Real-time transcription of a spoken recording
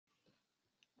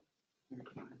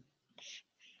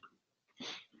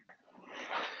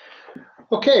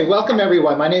Okay, welcome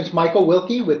everyone. My name is Michael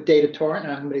Wilkie with DataTorrent,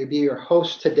 and I'm going to be your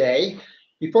host today.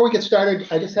 Before we get started,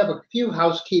 I just have a few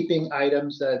housekeeping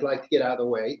items that I'd like to get out of the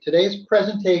way. Today's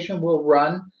presentation will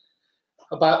run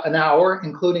about an hour,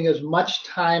 including as much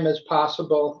time as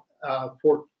possible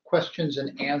for questions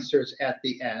and answers at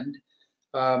the end.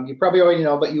 You probably already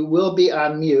know, but you will be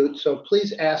on mute, so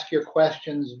please ask your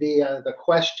questions via the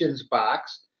questions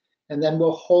box, and then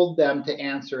we'll hold them to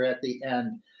answer at the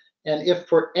end. And if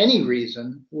for any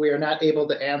reason we are not able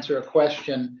to answer a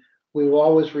question, we will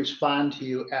always respond to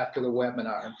you after the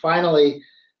webinar. And finally,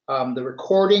 the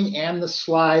recording and the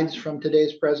slides from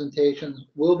today's presentations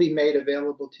will be made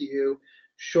available to you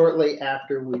shortly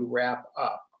after we wrap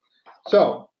up.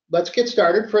 So let's get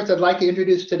started. First, I'd like to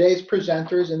introduce today's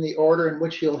presenters in the order in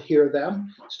which you'll hear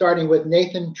them, starting with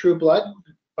Nathan Trueblood,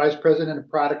 Vice President of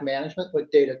Product Management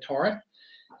with DataTorrent,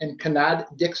 and Kanad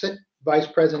Dixit, Vice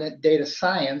President Data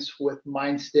Science with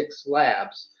Mindstix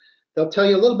Labs. They'll tell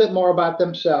you a little bit more about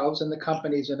themselves and the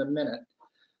companies in a minute.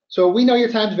 So we know your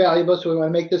time's valuable, so we want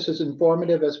to make this as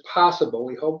informative as possible.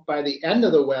 We hope by the end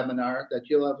of the webinar that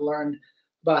you'll have learned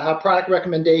about how product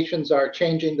recommendations are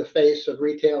changing the face of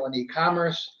retail and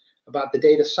e-commerce, about the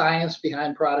data science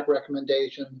behind product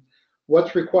recommendation,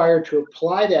 what's required to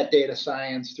apply that data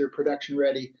science through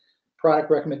production-ready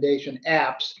product recommendation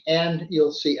apps, and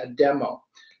you'll see a demo.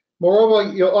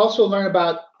 Moreover, you'll also learn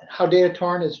about how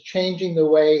DataTorrent is changing the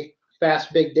way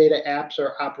fast big data apps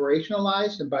are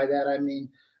operationalized, and by that I mean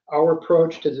our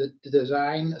approach to the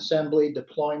design, assembly,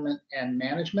 deployment, and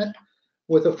management,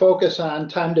 with a focus on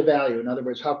time to value. In other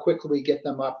words, how quickly we get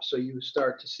them up so you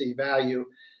start to see value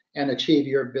and achieve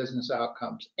your business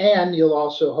outcomes. And you'll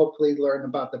also hopefully learn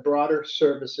about the broader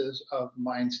services of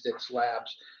Mindstix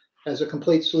Labs as a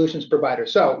complete solutions provider.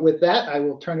 So with that, I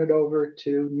will turn it over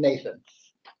to Nathan.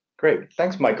 Great,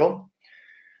 thanks, Michael.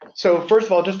 So first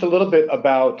of all, just a little bit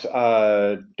about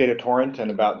DataTorrent and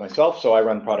about myself. So I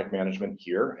run product management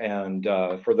here. And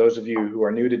for those of you who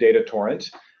are new to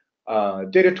DataTorrent,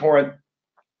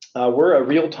 we're a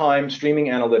real-time streaming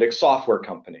analytics software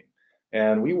company.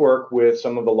 And we work with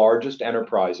some of the largest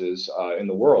enterprises in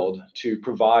the world to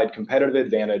provide competitive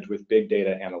advantage with big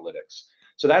data analytics.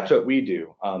 So that's what we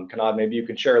do. Kanad, maybe you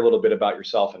could share a little bit about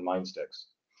yourself and Mindstix.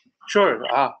 Sure.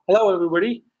 Hello,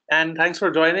 everybody. And thanks for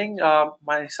joining.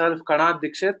 Myself, Kanad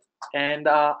Dixit, and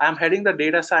I'm heading the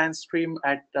data science stream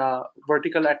at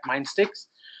vertical at Mindstix.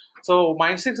 So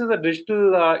Mindstix is a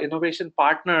digital innovation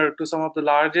partner to some of the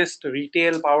largest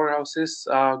retail powerhouses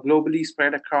globally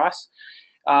spread across.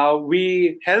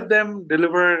 We help them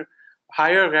deliver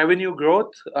higher revenue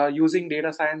growth using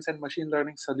data science and machine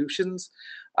learning solutions.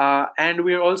 And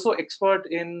we're also expert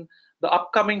in the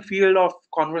upcoming field of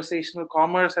conversational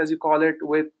commerce, as you call it,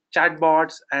 with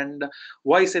chatbots and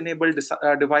voice-enabled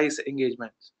device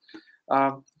engagements.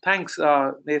 Thanks,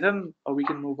 Nathan. We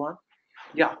can move on.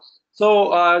 Yeah.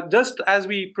 So just as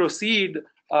we proceed,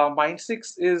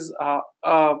 Mindstix is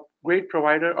a great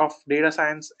provider of data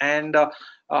science and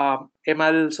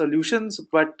ML solutions.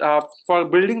 But for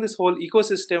building this whole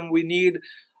ecosystem, we need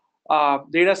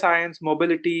data science,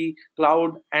 mobility,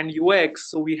 cloud, and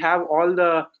UX. So we have all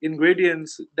the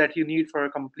ingredients that you need for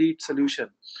a complete solution.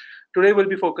 Today, we'll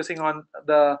be focusing on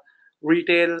the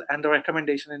retail and the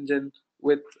recommendation engine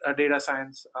with data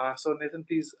science. So Nathan,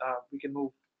 please, we can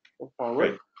move forward.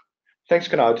 Great. Thanks,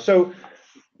 Kanad. So,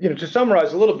 to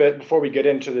summarize a little bit before we get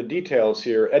into the details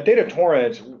here, at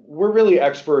DataTorrent, we're really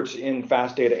experts in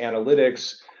fast data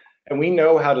analytics, and we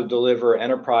know how to deliver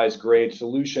enterprise-grade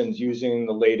solutions using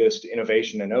the latest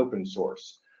innovation in open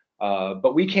source.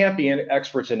 But we can't be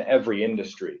experts in every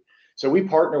industry. So we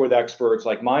partner with experts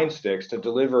like Mindstix to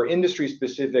deliver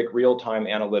industry-specific real-time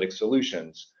analytic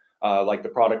solutions, like the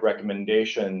product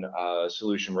recommendation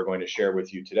solution we're going to share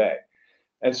with you today.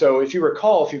 And so if you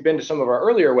recall, if you've been to some of our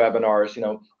earlier webinars,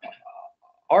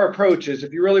 our approach is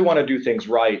if you really want to do things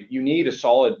right, you need a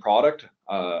solid product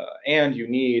and you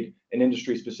need an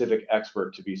industry-specific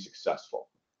expert to be successful.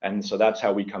 And so that's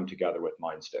how we come together with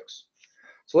Mindstix.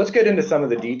 So let's get into some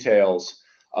of the details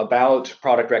about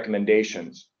product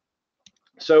recommendations.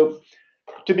 So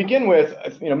to begin with,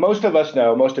 most of us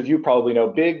know, most of you probably know,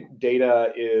 big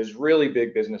data is really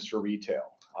big business for retail.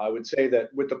 I would say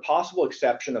that with the possible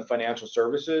exception of financial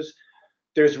services,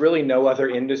 there's really no other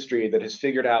industry that has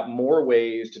figured out more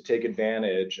ways to take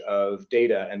advantage of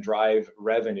data and drive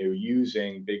revenue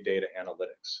using big data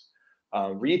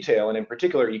analytics. Retail, and in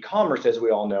particular e-commerce, as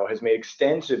we all know, has made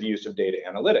extensive use of data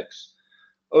analytics.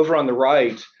 Over on the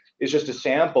right is just a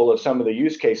sample of some of the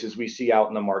use cases we see out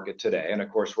in the market today. And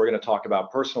of course, we're going to talk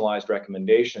about personalized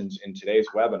recommendations in today's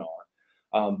webinar.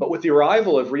 But with the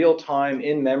arrival of real-time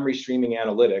in-memory streaming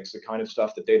analytics, the kind of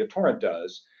stuff that DataTorrent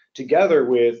does, together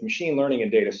with machine learning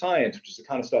and data science, which is the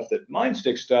kind of stuff that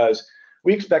Mindstix does,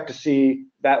 we expect to see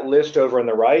that list over on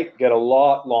the right get a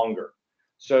lot longer.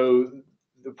 So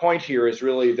the point here is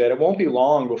really that it won't be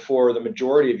long before the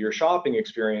majority of your shopping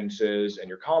experiences and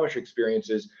your commerce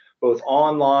experiences, both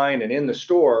online and in the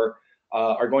store,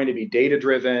 are going to be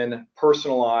data-driven,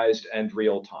 personalized, and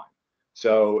real-time.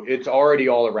 So it's already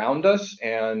all around us,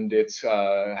 and it's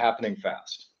happening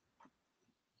fast.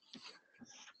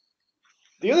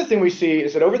 The other thing we see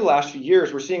is that over the last few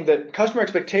years, we're seeing that customer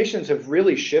expectations have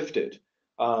really shifted.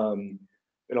 And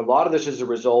a lot of this is a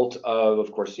result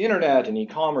of course, the internet and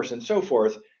e-commerce and so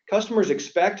forth. Customers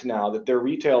expect now that their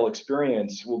retail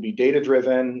experience will be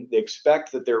data-driven. They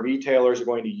expect that their retailers are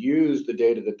going to use the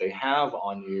data that they have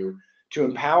on you to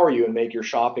empower you and make your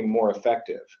shopping more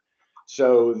effective.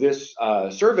 So this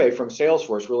survey from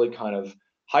Salesforce really kind of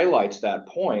highlights that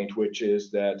point, which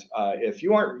is that if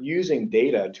you aren't using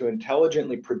data to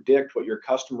intelligently predict what your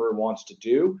customer wants to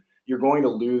do, you're going to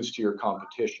lose to your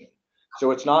competition.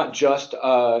 So it's not just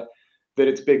that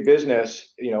it's big business,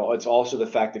 it's also the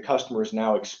fact that customers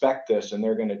now expect this, and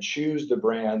they're going to choose the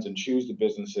brands and choose the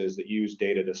businesses that use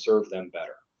data to serve them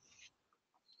better.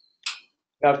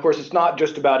 Now, of course, it's not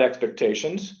just about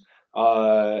expectations.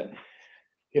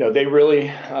 They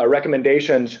really,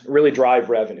 recommendations really drive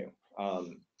revenue.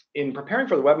 In preparing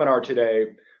for the webinar today,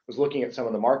 I was looking at some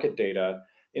of the market data.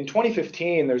 In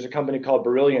 2015, there's a company called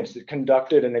Brilliance that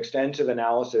conducted an extensive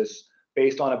analysis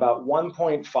based on about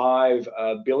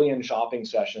 1.5 billion shopping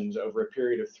sessions over a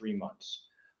period of 3 months.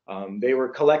 They were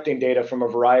collecting data from a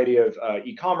variety of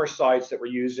e-commerce sites that were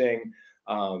using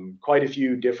quite a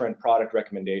few different product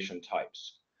recommendation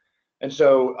types. And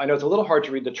so I know it's a little hard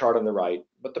to read the chart on the right,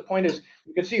 but the point is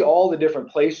you can see all the different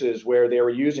places where they were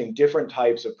using different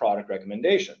types of product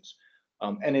recommendations.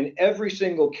 And in every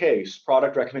single case,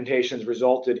 product recommendations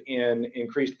resulted in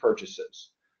increased purchases.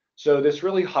 So this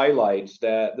really highlights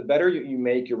that the better you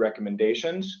make your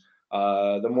recommendations,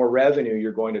 the more revenue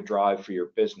you're going to drive for your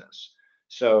business.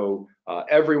 So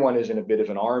everyone is in a bit of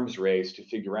an arms race to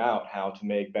figure out how to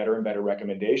make better and better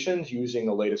recommendations using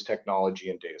the latest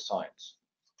technology and data science.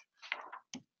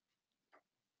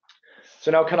 So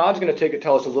now Kanad's going to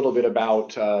tell us a little bit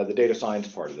about the data science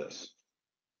part of this.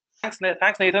 Thanks,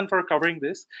 Nathan, for covering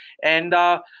this. And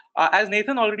as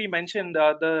Nathan already mentioned,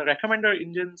 the recommender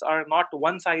engines are not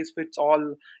one size fits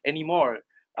all anymore.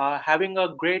 Having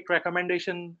a great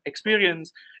recommendation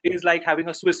experience is like having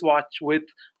a Swiss watch with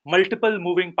multiple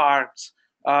moving parts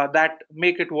that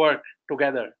make it work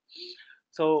together.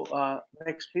 So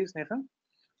next, please, Nathan.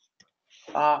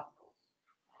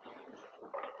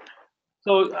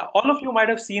 So all of you might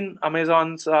have seen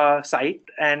Amazon's site,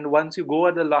 and once you go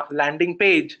at the landing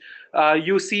page,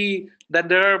 you see that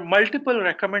there are multiple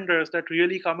recommenders that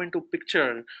really come into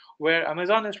picture, where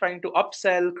Amazon is trying to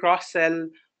upsell, cross-sell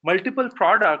multiple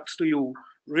products to you.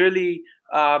 Really,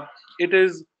 it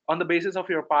is on the basis of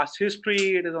your past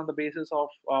history, it is on the basis of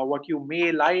what you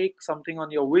may like, something on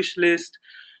your wish list.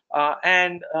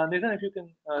 And Nathan, if you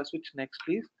can switch next,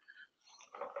 please.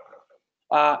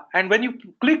 And when you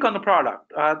click on the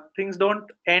product, things don't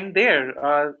end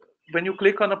there. When you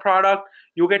click on a product,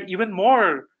 you get even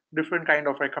more different kind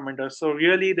of recommenders. So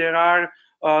really, there are,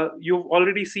 you've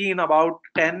already seen about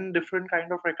 10 different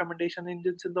kind of recommendation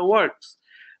engines in the works.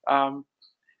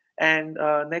 And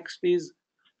next, please.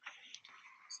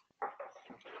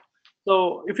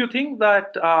 So if you think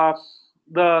that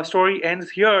the story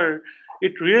ends here,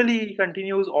 it really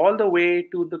continues all the way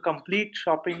to the complete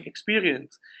shopping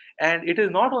experience. And it is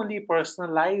not only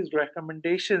personalized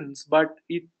recommendations, but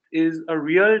it is a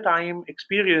real-time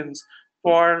experience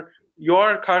for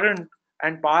your current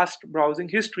and past browsing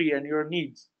history and your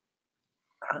needs.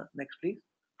 Next, please.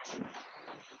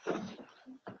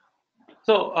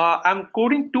 So I'm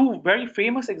quoting two very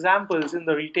famous examples in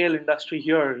the retail industry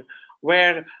here,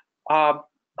 where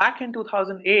back in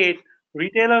 2008,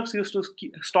 retailers used to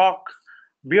stock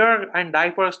beer and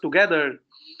diapers together,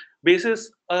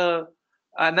 basis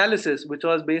analysis, which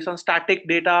was based on static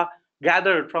data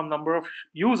gathered from number of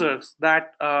users,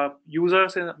 that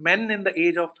men in the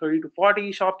age of 30 to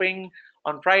 40 shopping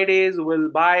on Fridays will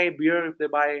buy beer if they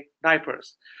buy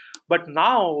diapers. But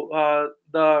now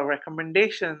the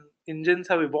recommendation engines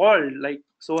have evolved, like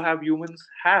so have humans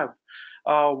have.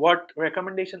 What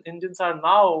recommendation engines are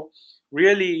now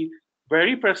really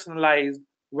very personalized,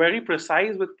 very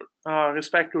precise with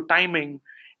respect to timing,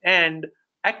 and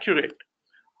accurate,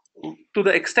 to the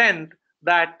extent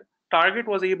that Target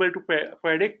was able to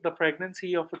predict the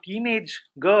pregnancy of a teenage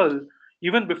girl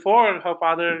even before her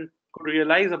father could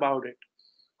realize about it.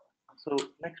 So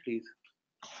next, please.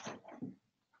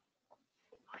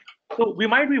 So we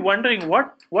might be wondering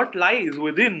what lies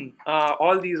within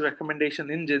all these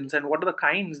recommendation engines and what are the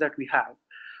kinds that we have.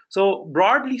 So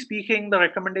broadly speaking, the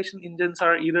recommendation engines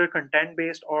are either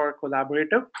content-based or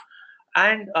collaborative.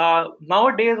 And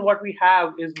nowadays, what we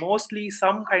have is mostly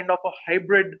some kind of a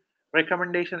hybrid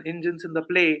recommendation engines in the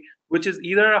play, which is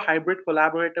either a hybrid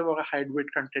collaborative or a hybrid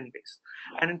content-based.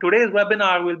 And in today's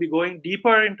webinar, we'll be going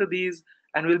deeper into these,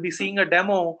 and we'll be seeing a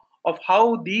demo of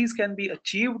how these can be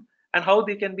achieved and how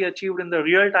they can be achieved in the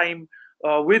real time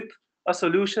with a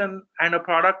solution and a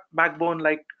product backbone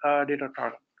like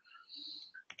DataTorrent.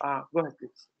 Go ahead,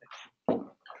 please.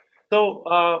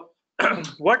 So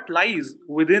what lies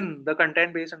within the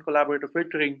content-based and collaborative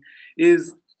filtering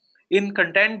is in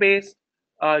content-based,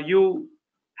 you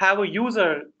have a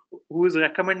user who is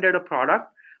recommended a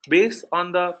product based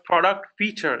on the product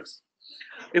features.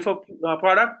 If a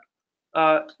product,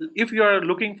 if you're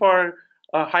looking for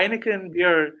a Heineken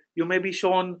beer, you may be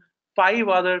shown 5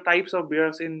 other types of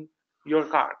beers in your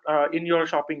cart, in your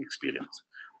shopping experience.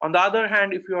 On the other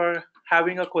hand, if you are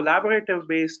having a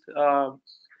collaborative-based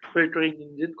filtering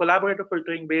engine, collaborative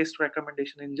filtering based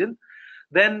recommendation engine,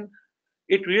 then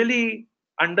it really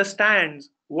understands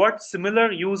what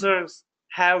similar users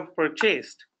have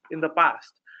purchased in the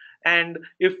past. And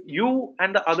if you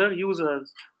and the other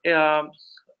users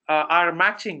are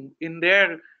matching in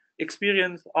their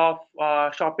experience of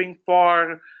shopping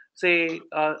for, say,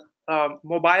 a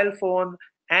mobile phone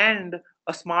and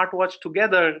a smartwatch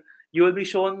together, you will be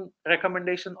shown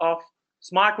recommendation of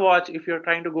smartwatch if you're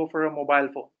trying to go for a mobile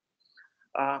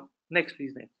phone. Next,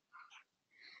 please, Nate.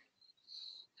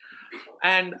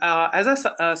 And as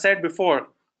I said before,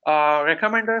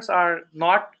 recommenders are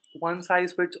not one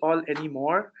size fits all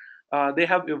anymore. They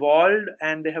have evolved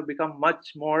and they have become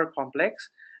much more complex.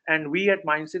 And we at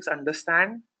Mindstix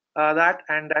understand that,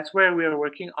 and that's where we are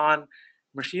working on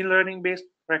machine learning based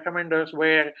recommenders,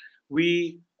 where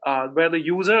where the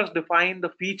users define the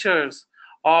features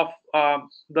of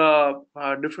the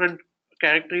different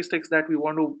characteristics that we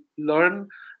want to learn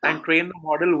and train the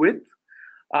model with.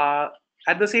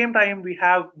 At the same time, we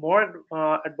have more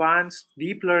advanced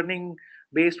deep learning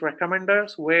based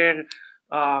recommenders where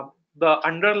the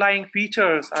underlying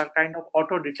features are kind of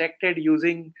auto detected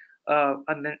using a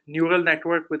neural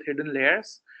network with hidden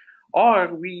layers.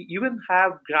 Or we even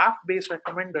have graph based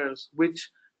recommenders which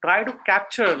try to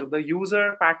capture the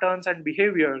user patterns and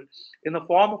behavior in the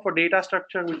form of a data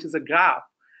structure which is a graph,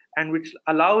 and which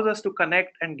allows us to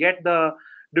connect and get the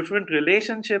different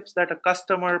relationships that a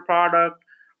customer, product,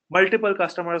 multiple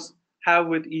customers have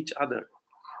with each other.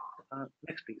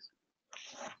 Next, please.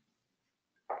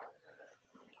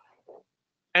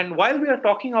 And while we are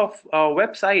talking of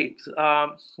websites,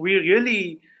 we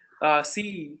really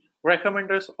see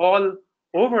recommenders all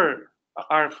over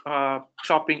our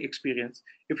shopping experience.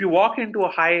 If you walk into a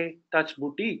high-touch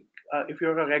boutique, if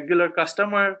you're a regular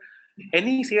customer,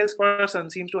 any salesperson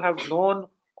seems to have known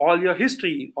all your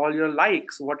history, all your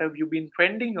likes, what have you been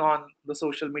trending on the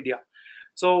social media.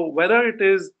 So whether it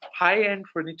is high-end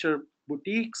furniture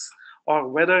boutiques or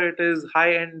whether it is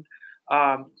high-end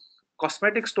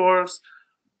cosmetic stores,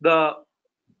 the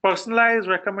personalized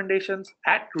recommendations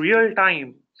at real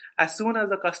time, as soon as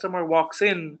the customer walks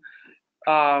in,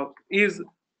 is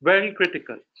very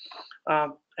critical.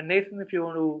 And Nathan, if you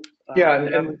want to... Yeah,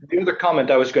 and the other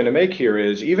comment I was going to make here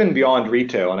is even beyond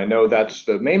retail, and I know that's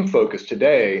the main focus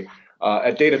today,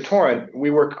 at DataTorrent,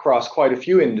 we work across quite a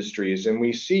few industries, and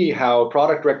we see how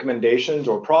product recommendations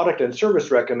or product and service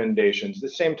recommendations, the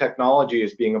same technology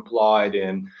is being applied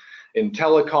in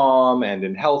telecom and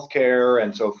in healthcare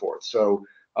and so forth. So,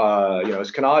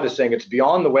 as Kanad is saying, it's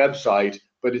beyond the website,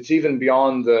 but it's even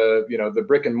beyond the, the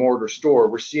brick and mortar store.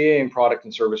 We're seeing product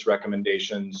and service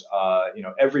recommendations,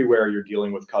 everywhere you're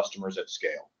dealing with customers at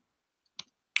scale.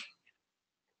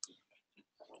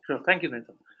 Sure, thank you,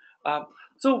 Nathan.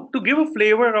 So to give a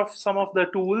flavor of some of the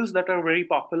tools that are very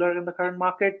popular in the current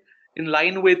market, in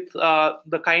line with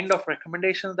the kind of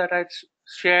recommendations that I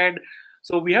shared,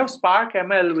 so we have Spark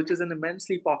ML, which is an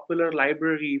immensely popular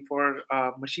library for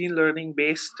machine learning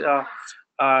based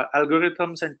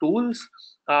algorithms and tools.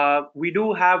 We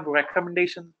do have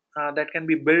recommendations that can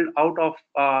be built out of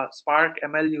Spark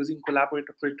ML using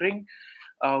collaborative filtering.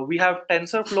 We have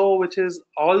TensorFlow, which is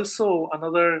also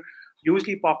another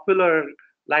hugely popular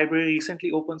library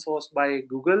recently open sourced by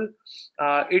Google.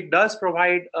 It does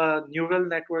provide a neural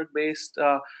network based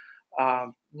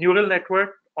neural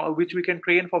network which we can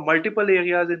train for multiple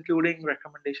areas, including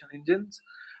recommendation engines,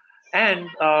 and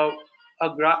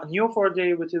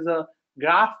Neo4j, which is a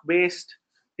graph-based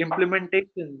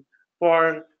implementation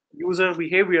for user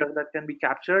behavior that can be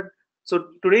captured. So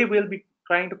today we'll be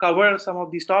trying to cover some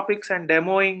of these topics and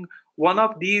demoing one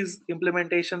of these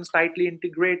implementations tightly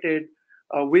integrated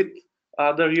with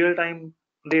the real-time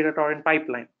data torrent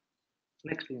pipeline.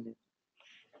 Next, please.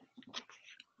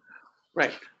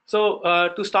 Right. So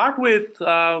to start with,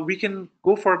 we can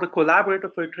go for the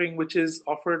collaborative filtering, which is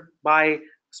offered by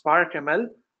Spark ML.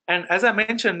 And as I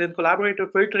mentioned, in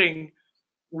collaborative filtering,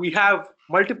 we have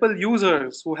multiple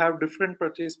users who have different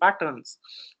purchase patterns.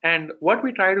 And what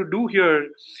we try to do here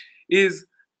is,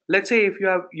 let's say if you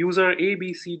have user A,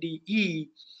 B, C, D, E,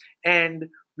 and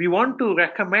we want to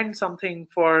recommend something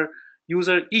for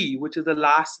user E, which is the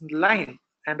last line,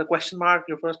 and the question mark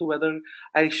refers to whether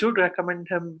I should recommend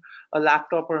him a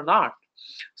laptop or not.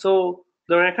 So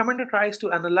the recommender tries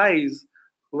to analyze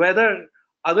whether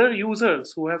other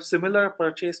users who have similar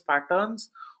purchase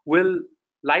patterns will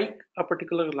like a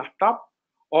particular laptop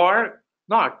or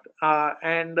not.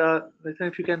 Let's say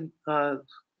if you can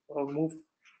move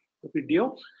the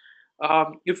video.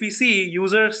 If we see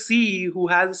user C who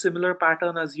has a similar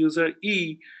pattern as user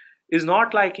E is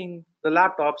not liking the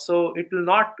laptop, so it will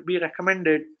not be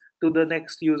recommended to the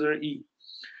next user E.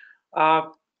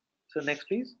 So next,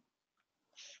 please.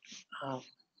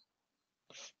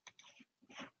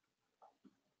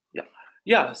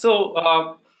 Yeah.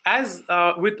 So as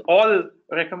with all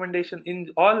recommendation in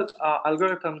all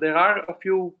algorithm, there are a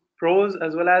few pros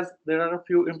as well as there are a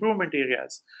few improvement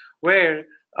areas where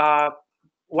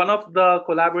one of the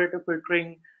collaborative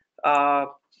filtering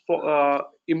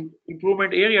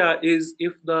improvement area is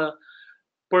if the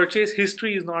purchase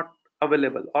history is not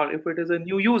available, or if it is a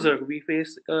new user, we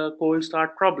face a cold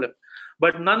start problem.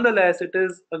 But nonetheless, it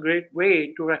is a great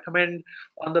way to recommend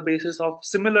on the basis of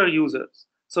similar users.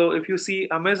 So if you see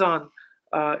Amazon,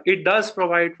 it does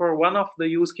provide for one of the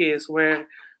use case where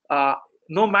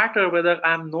no matter whether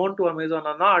I'm known to Amazon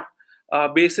or not,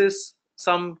 basis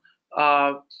some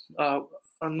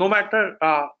no matter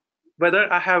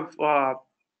whether I have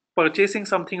purchasing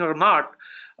something or not,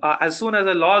 as soon as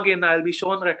I log in, I'll be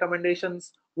shown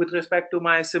recommendations with respect to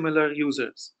my similar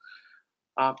users.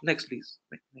 Next, please.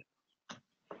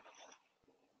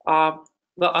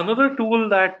 Another tool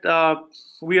that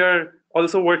we are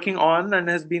also working on and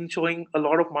has been showing a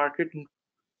lot of market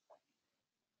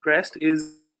interest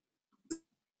is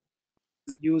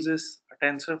uses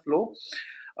TensorFlow,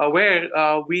 where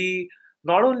we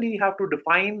not only have to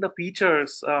define the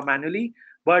features manually,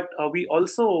 but we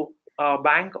also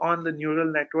bank on the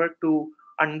neural network to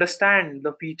understand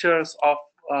the features of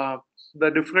the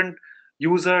different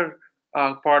user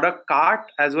product cart,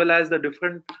 as well as the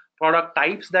different product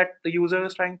types that the user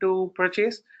is trying to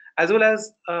purchase, as well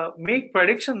as make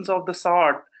predictions of the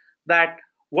sort that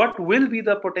what will be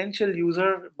the potential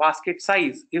user basket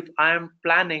size if I am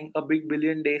planning a big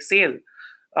billion-day sale.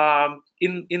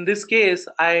 In this case,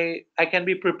 I can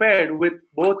be prepared with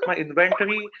both my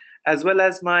inventory as well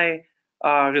as my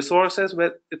resources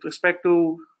with respect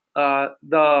to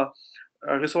the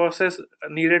resources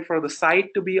needed for the site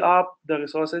to be up, the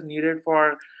resources needed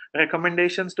for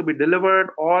recommendations to be delivered,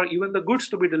 or even the goods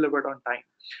to be delivered on time.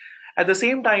 At the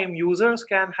same time, users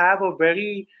can have a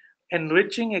very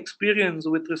enriching experience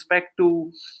with respect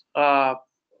to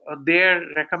their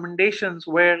recommendations,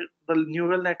 where the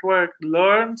neural network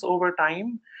learns over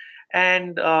time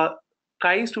and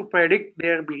tries to predict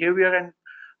their behavior and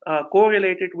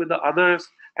correlate it with the others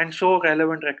and show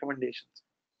relevant recommendations.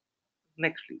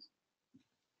 Next, please.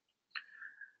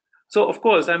 So of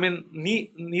course, I mean,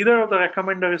 neither of the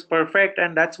recommender is perfect,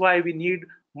 and that's why we need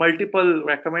multiple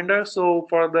recommenders. So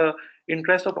for the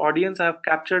interest of audience, I've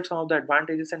captured some of the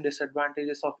advantages and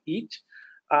disadvantages of each.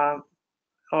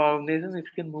 Nathan, if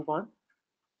you can move on.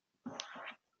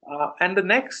 And the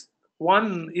next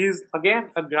one is, again,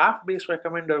 a graph-based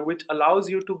recommender, which allows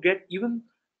you to get even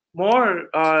more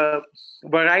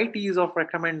varieties of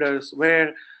recommenders,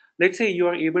 where, let's say, you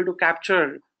are able to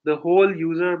capture the whole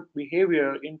user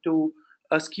behavior into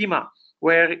a schema,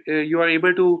 where you are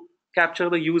able to capture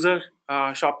the user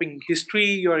shopping history,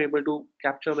 you are able to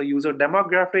capture the user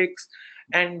demographics,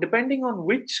 and depending on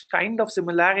which kind of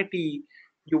similarity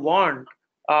you want,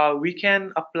 we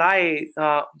can apply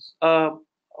a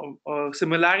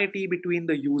similarity between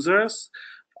the users,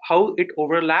 how it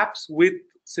overlaps with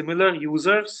similar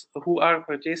users who are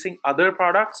purchasing other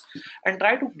products, and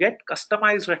try to get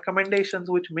customized recommendations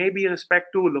which may be respect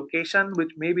to location,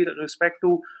 which may be respect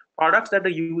to products that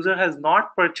the user has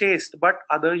not purchased but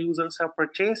other users have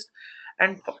purchased.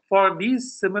 And for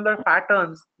these similar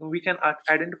patterns, we can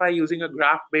identify using a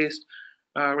graph-based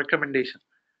recommendation.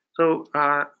 So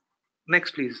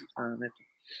next, please.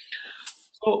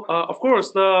 So of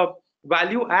course, the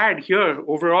value add here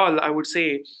overall, I would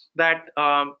say that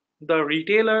the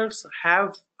retailers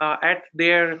have at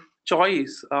their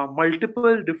choice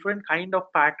multiple different kind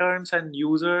of patterns and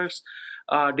users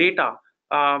data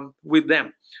with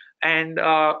them, and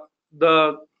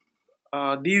the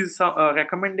these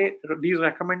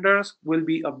recommenders will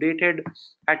be updated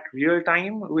at real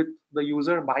time with the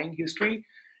user buying history,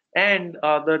 and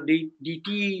the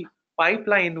DT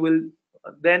pipeline will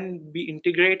then be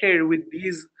integrated with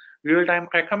these real-time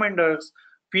recommenders,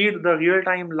 feed the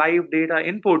real-time live data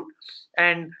input,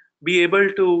 and be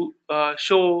able to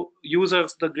show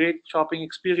users the great shopping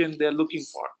experience they're looking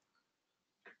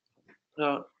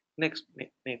for. Next.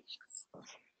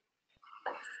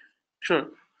 Sure.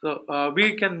 So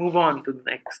we can move on to the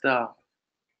next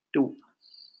two.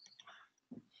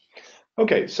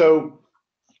 Okay, so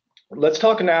let's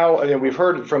talk now. We've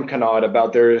heard from Kanad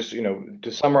about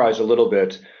to summarize a little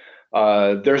bit,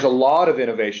 there's a lot of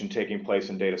innovation taking place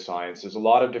in data science. There's a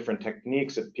lot of different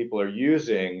techniques that people are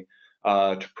using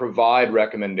to provide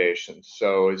recommendations.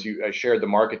 So as I shared the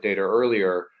market data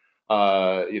earlier,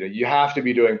 you have to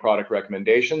be doing product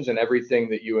recommendations, and everything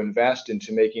that you invest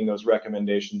into making those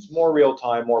recommendations more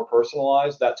real-time, more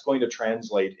personalized, that's going to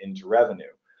translate into revenue.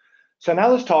 So now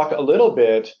let's talk a little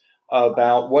bit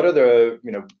about what are the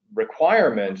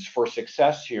requirements for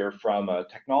success here from a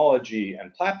technology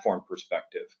and platform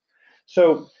perspective.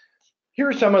 So here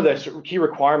are some of the key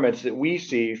requirements that we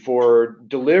see for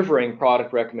delivering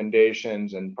product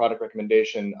recommendations and product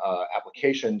recommendation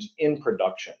applications in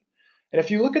production. And if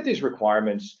you look at these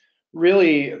requirements,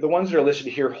 really the ones that are listed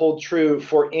here hold true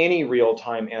for any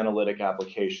real-time analytic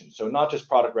application. So not just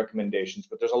product recommendations,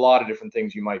 but there's a lot of different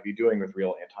things you might be doing with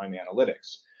real-time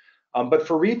analytics. But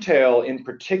for retail in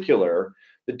particular,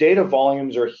 the data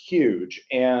volumes are huge,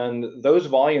 and those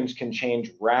volumes can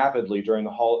change rapidly during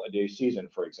the holiday season,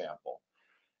 for example.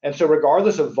 And so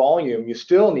regardless of volume, you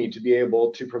still need to be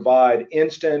able to provide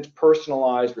instant,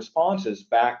 personalized responses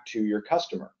back to your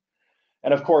customer.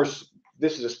 And of course,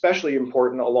 this is especially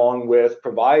important along with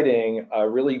providing a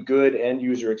really good end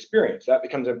user experience. That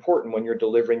becomes important when you're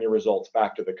delivering your results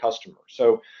back to the customer.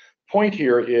 So the point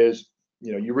here is,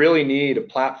 you really need a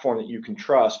platform that you can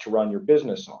trust to run your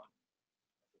business on.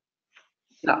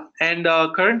 Yeah, and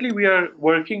currently we are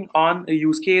working on a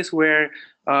use case where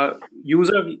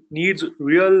user needs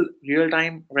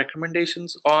real-time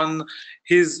recommendations on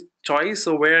his choice.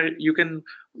 So where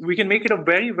we can make it a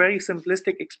very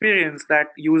simplistic experience that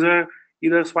user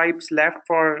either swipes left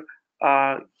for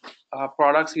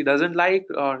products he doesn't like,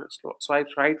 or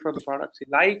swipes right for the products he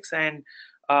likes, and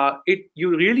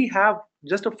you really have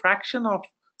just a fraction of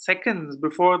seconds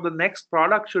before the next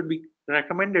product should be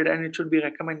recommended, and it should be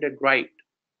recommended right.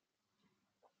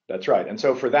 That's right. And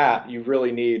so for that, you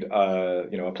really need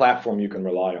a platform you can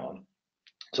rely on.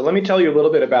 So let me tell you a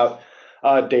little bit about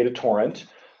DataTorrent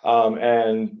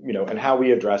and how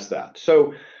we address that.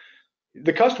 So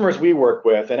the customers we work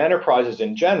with and enterprises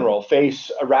in general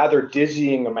face a rather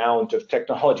dizzying amount of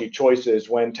technology choices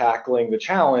when tackling the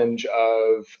challenge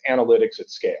of analytics at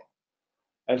scale.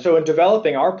 And so in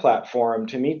developing our platform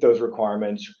to meet those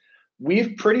requirements,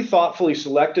 we've pretty thoughtfully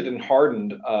selected and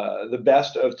hardened the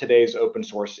best of today's open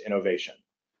source innovation.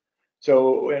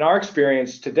 So in our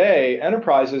experience today,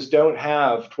 enterprises don't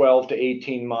have 12 to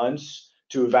 18 months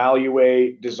to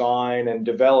evaluate, design, and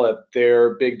develop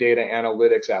their big data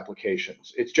analytics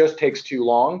applications. It just takes too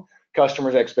long.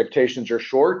 Customers' expectations are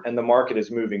short, and the market is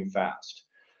moving fast.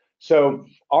 So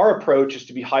our approach is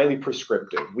to be highly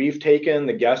prescriptive. We've taken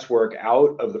the guesswork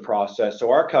out of the process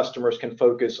so our customers can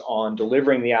focus on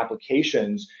delivering the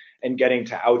applications and getting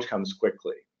to outcomes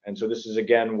quickly. And so this is,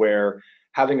 again, where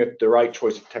having the right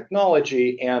choice of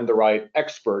technology and the right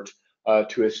expert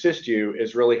to assist you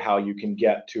is really how you can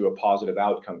get to a positive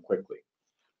outcome quickly.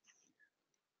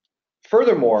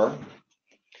 Furthermore,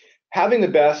 having the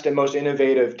best and most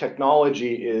innovative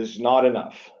technology is not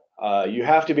enough. You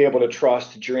have to be able to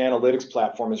trust that your analytics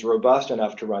platform is robust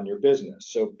enough to run your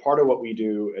business. So part of what we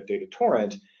do at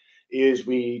DataTorrent is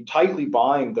we tightly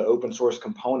bind the open source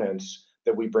components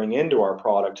that we bring into our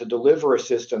product to deliver a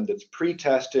system that's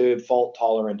pre-tested, fault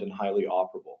tolerant, and highly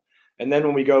operable. And then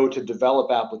when we go to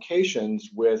develop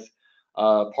applications with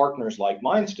partners like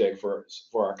Mindstix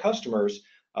for our customers,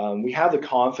 we have the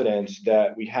confidence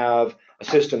that we have a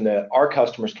system that our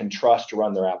customers can trust to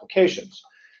run their applications.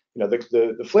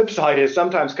 The flip side is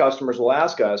sometimes customers will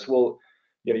ask us, well,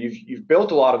 you've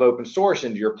built a lot of open source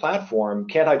into your platform.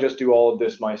 Can't I just do all of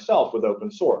this myself with open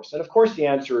source? And of course, the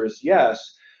answer is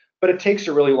yes, but it takes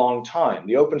a really long time.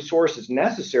 The open source is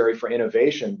necessary for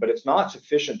innovation, but it's not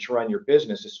sufficient to run your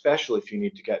business, especially if you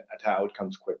need to get to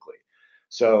outcomes quickly.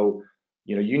 So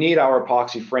You need our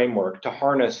epoxy framework to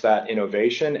harness that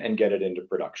innovation and get it into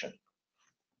production.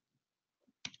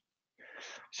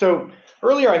 So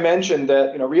earlier I mentioned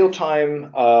that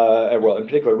real-time, well, in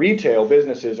particular retail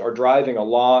businesses are driving a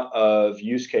lot of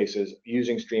use cases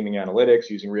using streaming analytics,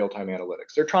 using real-time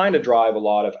analytics. They're trying to drive a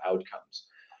lot of outcomes.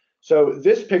 So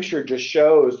this picture just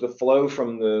shows the flow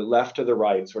from the left to the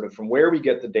right, sort of from where we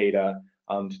get the data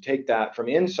to take that from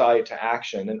insight to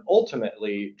action and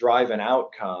ultimately drive an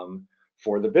outcome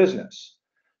for the business.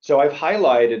 So I've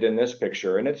highlighted in this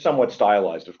picture, and it's somewhat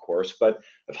stylized, of course, but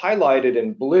I've highlighted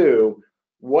in blue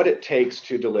what it takes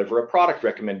to deliver a product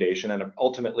recommendation and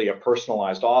ultimately a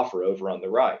personalized offer over on the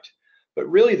right.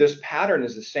 But really this pattern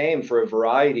is the same for a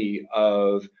variety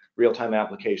of real-time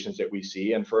applications that we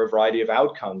see and for a variety of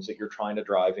outcomes that you're trying to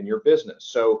drive in your business.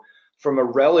 So from a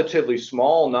relatively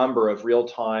small number of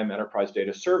real-time enterprise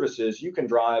data services, you can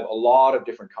drive a lot of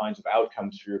different kinds of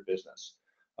outcomes for your business.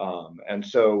 And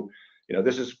so,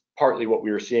 this is partly what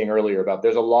we were seeing earlier about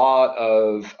there's a lot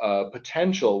of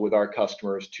potential with our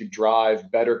customers to drive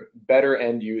better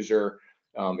end user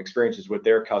experiences with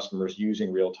their customers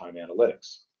using real-time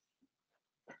analytics.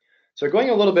 So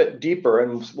going a little bit deeper,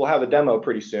 and we'll have a demo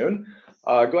pretty soon,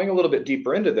 going a little bit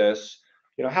deeper into this,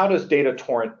 how does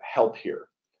DataTorrent help here?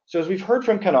 So as we've heard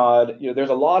from Kanad, there's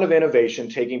a lot of innovation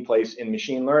taking place in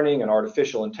machine learning and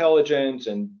artificial intelligence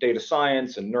and data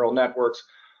science and neural networks,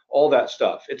 all that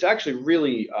stuff. It's actually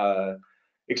really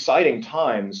exciting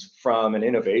times from an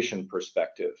innovation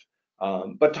perspective.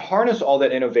 But to harness all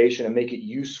that innovation and make it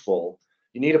useful,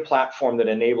 you need a platform that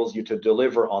enables you to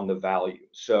deliver on the value.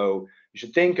 So you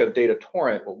should think of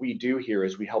DataTorrent. What we do here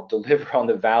is we help deliver on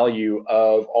the value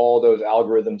of all those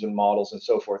algorithms and models and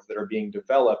so forth that are being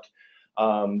developed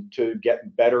to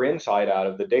get better insight out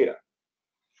of the data.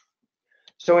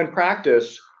 So in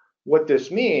practice, what this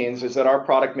means is that our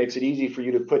product makes it easy for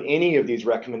you to put any of these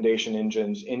recommendation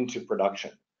engines into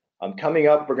production. Coming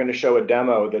up, we're going to show a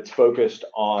demo that's focused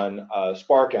on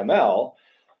Spark ML,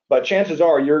 but chances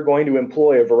are you're going to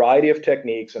employ a variety of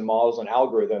techniques and models and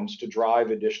algorithms to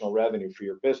drive additional revenue for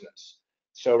your business.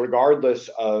 So regardless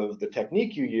of the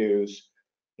technique you use,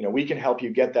 we can help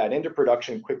you get that into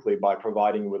production quickly by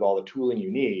providing you with all the tooling you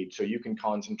need so you can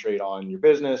concentrate on your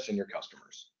business and your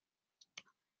customers.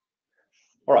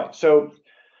 All right, so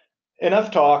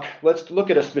enough talk. Let's look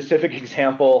at a specific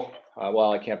example.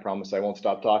 Well, I can't promise I won't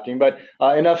stop talking, but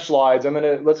enough slides.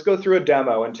 Let's go through a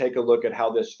demo and take a look at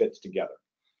how this fits together.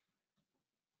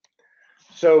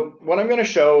 So what I'm going to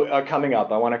show coming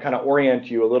up, I want to kind of orient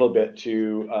you a little bit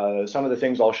to some of the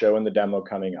things I'll show in the demo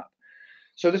coming up.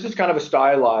 So this is kind of a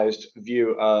stylized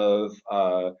view of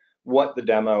what the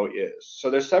demo is. So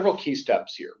there's several key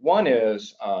steps here. One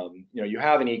is, you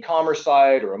have an e-commerce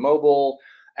site or a mobile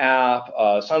app,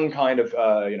 some kind of,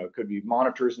 could be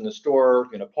monitors in the store,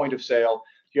 point of sale.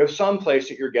 You have some place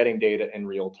that you're getting data in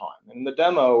real time. In the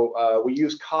demo, we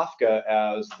use Kafka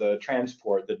as the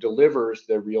transport that delivers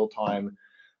the real-time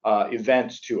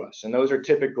events to us. And those are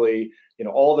typically,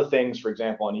 all the things, for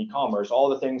example, on e-commerce, all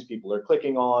the things people are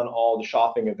clicking on, all the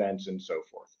shopping events and so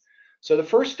forth. So the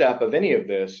first step of any of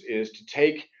this is to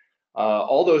take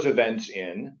all those events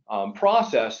in,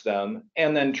 process them,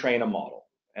 and then train a model.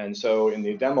 And so in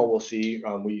the demo, we'll see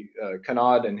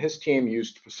Kanad and his team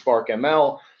used Spark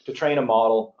ML to train a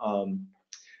model.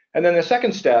 And then the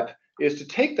second step is to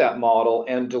take that model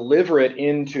and deliver it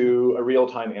into a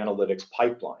real-time analytics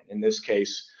pipeline. In this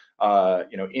case,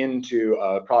 into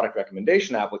a product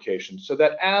recommendation application, so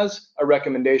that as a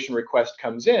recommendation request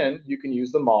comes in, you can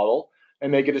use the model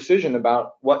and make a decision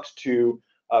about what to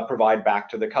provide back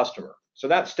to the customer. So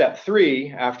that's step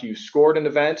 3. After you've scored an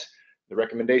event, the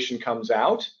recommendation comes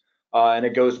out and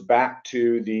it goes back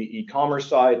to the e-commerce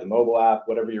site, the mobile app,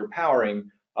 whatever you're powering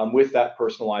with that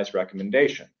personalized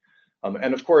recommendation.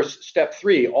 And of course, step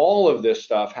 3, all of this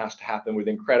stuff has to happen with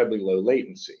incredibly low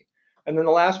latency. And then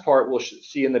the last part we'll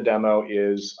see in the demo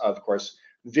is, of course,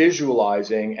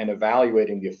 visualizing and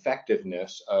evaluating the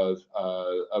effectiveness of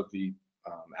the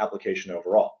application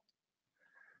overall.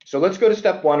 So let's go to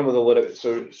step 1 with a little bit.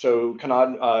 So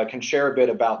Kanad can share a bit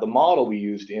about the model we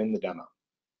used in the demo.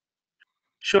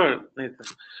 Sure, Nathan.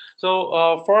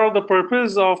 So for the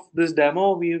purpose of this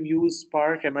demo, we've used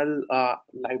Spark ML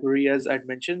library, as I'd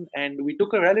mentioned, and we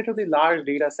took a relatively large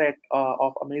data set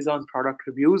of Amazon product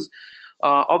reviews.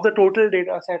 Of the total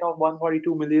data set of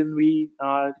 142 million, we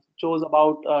chose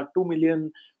about 2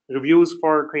 million reviews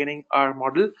for training our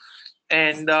model.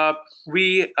 And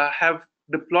we have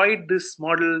deployed this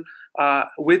model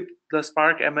with the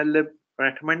Spark ML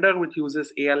recommender, which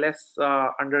uses ALS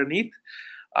underneath.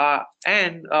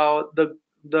 And the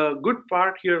the good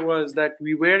part here was that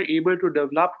we were able to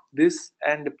develop this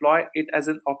and deploy it as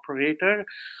an operator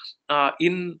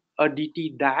in a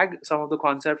DT DAG, some of the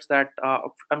concepts that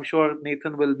I'm sure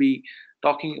Nathan will be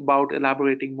talking about,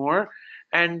 elaborating more.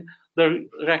 And the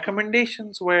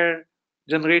recommendations were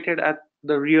generated at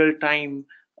the real time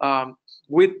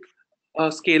with a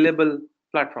scalable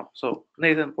platform. So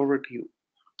Nathan, over to you.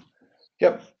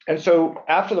 Yep. And so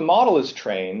after the model is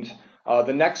trained,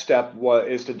 the next step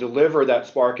is to deliver that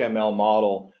Spark ML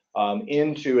model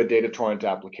into a DataTorrent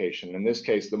application. In this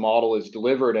case, the model is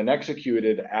delivered and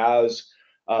executed as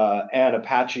an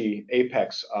Apache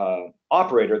Apex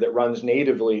operator that runs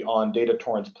natively on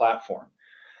DataTorrent's platform.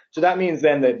 So that means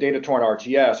then that DataTorrent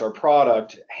RTS, our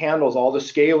product, handles all the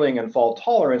scaling and fault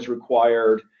tolerance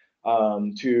required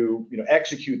to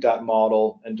execute that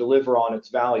model and deliver on its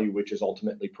value, which is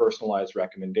ultimately personalized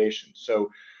recommendations. So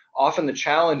often the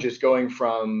challenge is going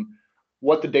from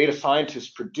what the data scientists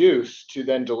produce to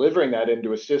then delivering that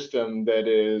into a system that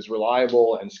is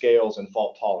reliable and scales and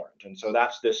fault tolerant. And so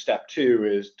that's this step 2,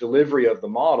 is delivery of the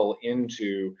model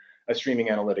into a streaming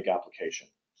analytic application.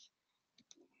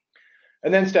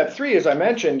 And then step 3, as I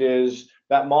mentioned, is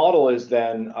that model is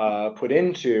then put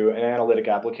into an analytic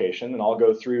application, and I'll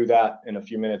go through that in a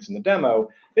few minutes in the demo.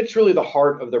 It's really the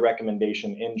heart of the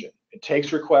recommendation engine. It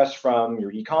takes requests from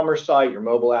your e-commerce site, your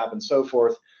mobile app, and so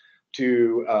forth,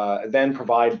 to then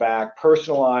provide back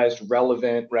personalized,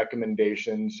 relevant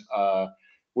recommendations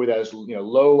with as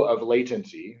low of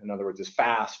latency, in other words, as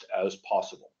fast as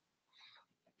possible.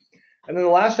 And then the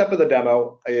last step of the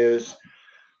demo is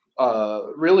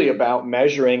really about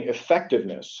measuring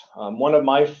effectiveness. One of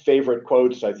my favorite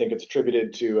quotes, I think it's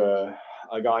attributed to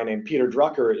a guy named Peter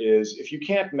Drucker, is, if you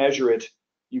can't measure it,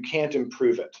 you can't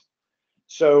improve it.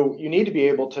 So you need to be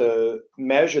able to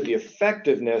measure the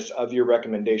effectiveness of your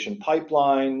recommendation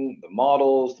pipeline, the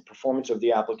models, the performance of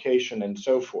the application, and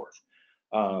so forth.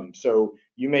 So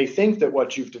you may think that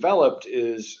what you've developed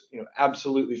is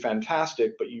absolutely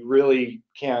fantastic, but you really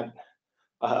can't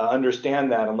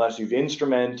understand that unless you've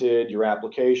instrumented your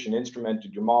application,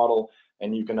 instrumented your model,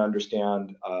 and you can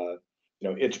understand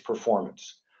its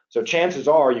performance. So chances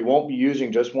are you won't be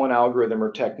using just one algorithm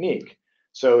or technique.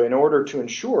 So in order to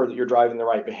ensure that you're driving the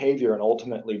right behavior and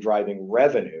ultimately driving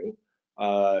revenue,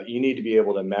 you need to be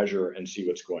able to measure and see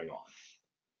what's going on.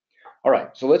 All right,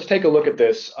 so let's take a look at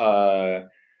this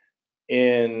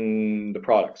in the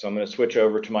product. So I'm going to switch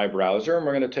over to my browser, and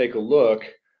we're going to take a look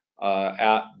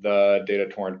at the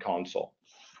DataTorrent console.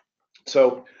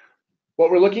 So what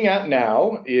we're looking at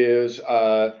now is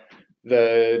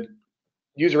the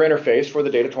user interface for the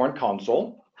DataTorrent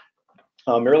console.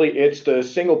 Really, it's the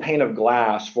single pane of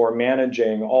glass for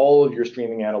managing all of your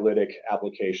streaming analytic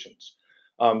applications.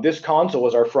 This console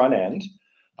is our front end.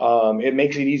 It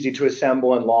makes it easy to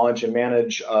assemble and launch and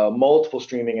manage multiple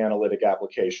streaming analytic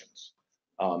applications.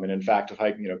 And in fact, if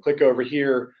I click over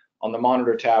here on the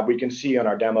monitor tab, we can see on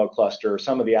our demo cluster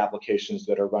some of the applications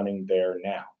that are running there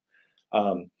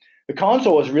now. The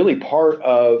console is really part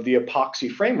of the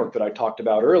epoxy framework that I talked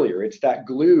about earlier. It's that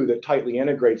glue that tightly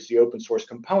integrates the open source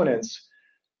components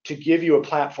to give you a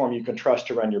platform you can trust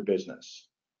to run your business.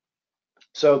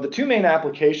 So the 2 main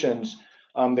applications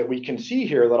that we can see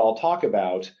here that I'll talk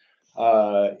about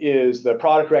is the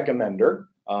product recommender.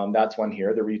 That's one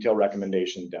here, the retail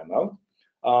recommendation demo.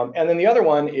 And then the other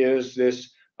one is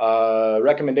this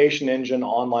recommendation engine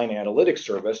online analytics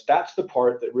service. That's the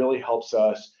part that really helps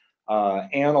us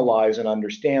analyze and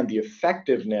understand the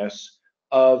effectiveness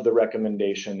of the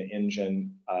recommendation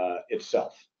engine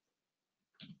itself.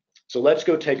 So let's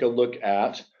go take a look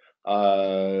at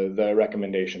the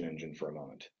recommendation engine for a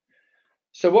moment.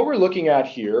 So what we're looking at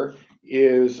here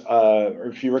is,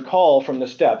 if you recall from the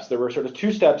steps, there were sort of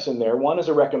 2 steps in there. One is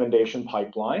a recommendation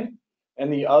pipeline,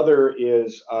 and the other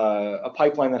is a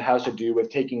pipeline that has to do with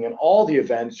taking in all the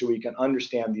events so we can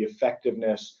understand the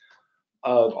effectiveness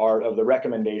of the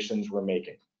recommendations we're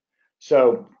making.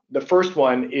 So the first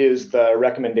one is the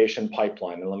recommendation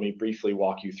pipeline, and let me briefly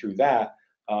walk you through that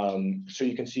so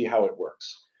you can see how it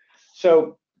works.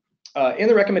 So in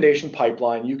the recommendation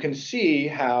pipeline, you can see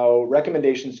how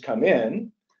recommendations come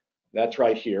in. That's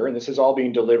right here, and this is all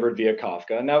being delivered via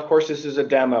Kafka. Now, of course, this is a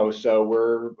demo, so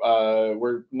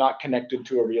we're not connected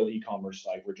to a real e-commerce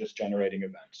site. We're just generating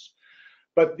events.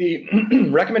 But the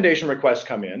recommendation requests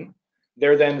come in.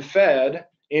 They're then fed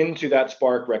into that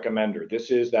Spark recommender.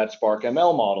 This is that Spark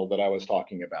ML model that I was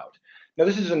talking about. Now,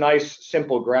 this is a nice,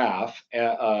 simple graph.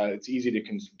 It's easy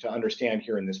to understand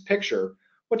here in this picture.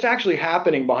 What's actually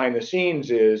happening behind the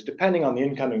scenes is, depending on the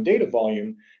incoming data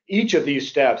volume, each of these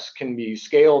steps can be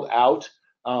scaled out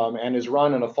and is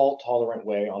run in a fault-tolerant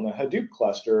way on the Hadoop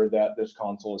cluster that this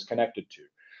console is connected to.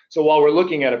 So while we're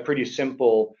looking at a pretty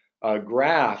simple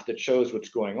graph that shows what's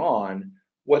going on,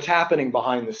 what's happening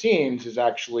behind the scenes is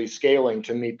actually scaling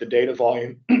to meet the data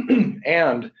volume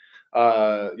and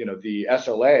the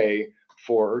SLA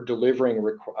for delivering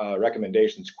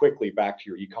recommendations quickly back to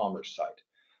your e-commerce site.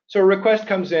 So a request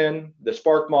comes in, the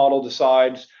Spark model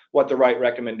decides what the right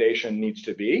recommendation needs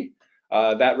to be.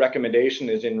 That recommendation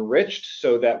is enriched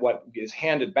so that what is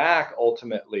handed back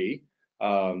ultimately,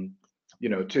 to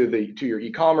your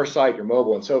e-commerce site, your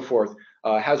mobile, and so forth,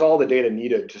 has all the data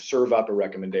needed to serve up a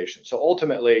recommendation. So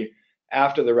ultimately,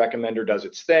 after the recommender does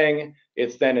its thing,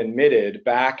 it's then emitted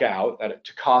back out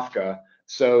to Kafka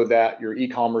so that your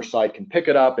e-commerce site can pick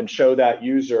it up and show that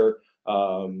user,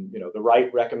 the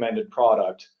right recommended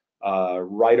product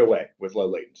right away with low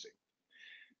latency.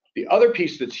 The other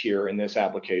piece that's here in this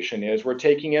application is we're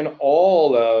taking in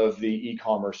all of the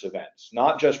e-commerce events,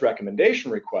 not just recommendation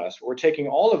requests, but we're taking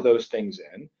all of those things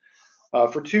in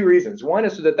for two reasons. One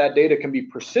is so that that data can be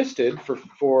persisted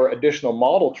for additional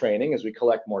model training as we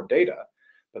collect more data.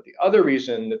 But the other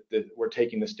reason that we're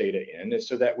taking this data in is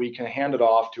so that we can hand it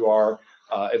off to our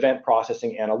event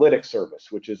processing analytics service,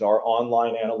 which is our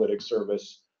online analytics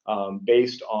service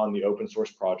based on the open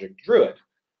source project Druid.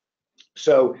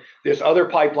 So this other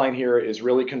pipeline here is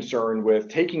really concerned with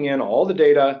taking in all the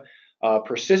data,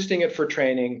 persisting it for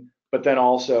training, but then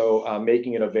also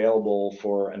making it available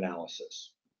for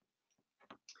analysis.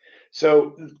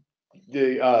 So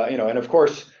and of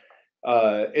course,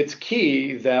 it's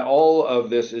key that all of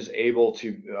this is able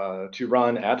to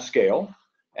run at scale.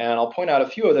 And I'll point out a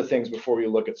few other things before we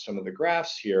look at some of the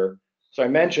graphs here. So I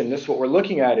mentioned this, what we're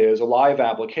looking at is a live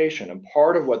application, and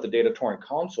part of what the DataTorrent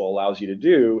console allows you to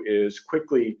do is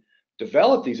quickly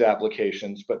develop these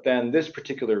applications, but then this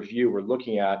particular view we're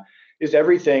looking at is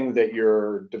everything that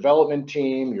your development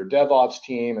team, your DevOps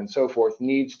team, and so forth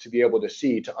needs to be able to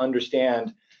see to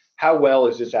understand how well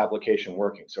is this application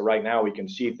working. So right now we can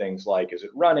see things like, is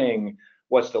it running,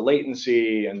 what's the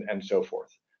latency, and so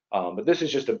forth. But this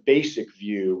is just a basic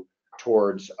view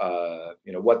towards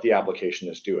what the application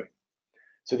is doing.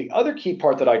 So the other key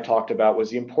part that I talked about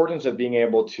was the importance of being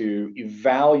able to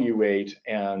evaluate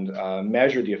and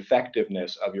measure the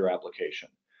effectiveness of your application.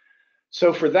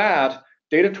 So for that,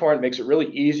 DataTorrent makes it really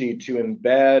easy to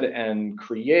embed and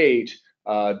create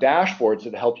dashboards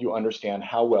that help you understand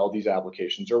how well these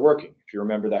applications are working. If you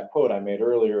remember that quote I made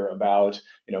earlier about,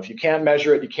 if you can't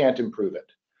measure it, you can't improve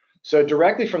it. So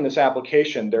directly from this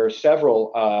application, there are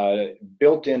several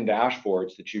built-in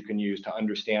dashboards that you can use to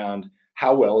understand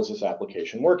how well is this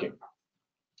application working.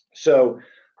 So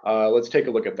let's take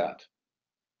a look at that.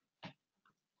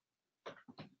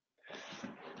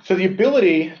 So the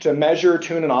ability to measure,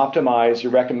 tune, and optimize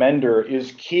your recommender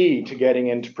is key to getting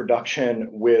into production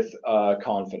with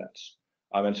confidence.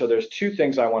 And so there's two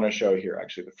things I want to show here.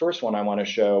 Actually, the first one I want to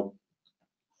show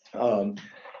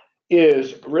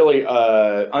is really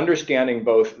understanding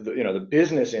both the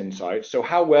business insights. So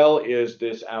how well is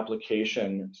this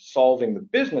application solving the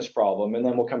business problem? And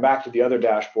then we'll come back to the other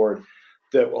dashboard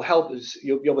that will help us.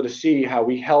 You'll be able to see how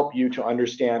we help you to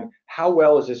understand how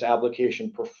well is this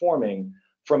application performing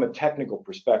from a technical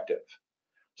perspective.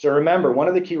 So remember, one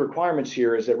of the key requirements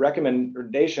here is that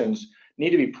recommendations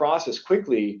need to be processed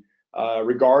quickly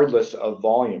regardless of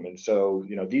volume. And so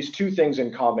these two things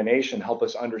in combination help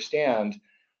us understand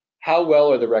how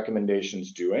well are the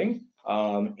recommendations doing,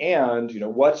 and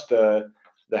what's the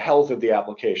health of the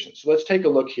application. So let's take a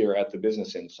look here at the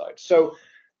business insights. So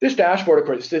this dashboard, of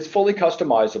course, it's fully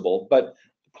customizable, but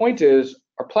the point is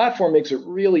our platform makes it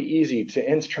really easy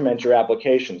to instrument your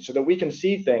application so that we can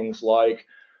see things like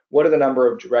what are the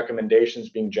number of recommendations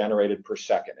being generated per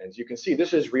second. As you can see,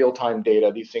 this is real-time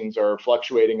data. These things are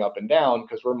fluctuating up and down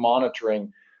because we're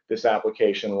monitoring this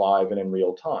application live and in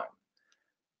real time.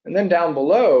 And then down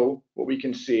below, what we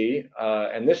can see,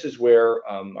 and this is where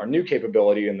our new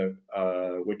capability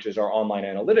which is our online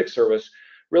analytics service,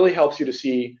 really helps you to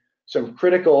see some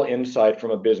critical insight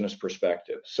from a business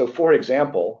perspective. So for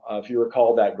example, if you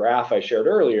recall that graph I shared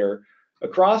earlier,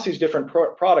 across these different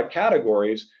product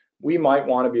categories, we might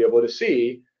want to be able to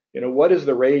see, what is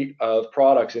the rate of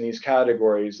products in these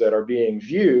categories that are being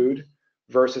viewed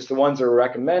versus the ones that are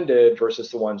recommended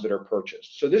versus the ones that are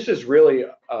purchased. So this is really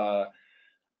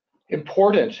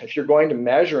important if you're going to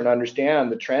measure and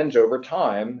understand the trends over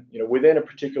time, within a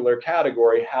particular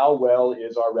category. How well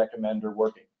is our recommender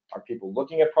working? Are people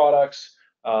looking at products,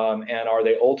 and are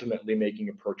they ultimately making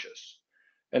a purchase?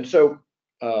 And so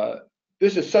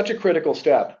this is such a critical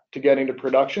step to getting to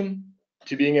production,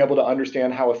 to being able to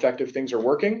understand how effective things are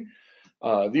working.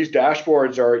 These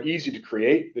dashboards are easy to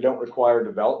create. They don't require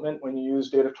development when you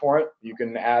use DataTorrent. You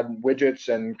can add widgets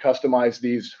and customize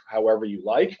these however you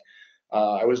like.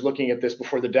 I was looking at this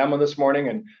before the demo this morning,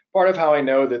 and part of how I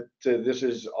know that this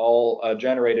is all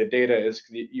generated data is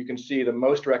you can see the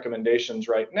most recommendations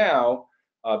right now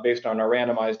based on our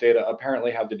randomized data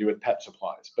apparently have to do with pet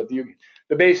supplies. But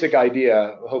the basic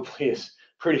idea hopefully is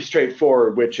pretty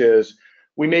straightforward, which is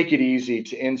we make it easy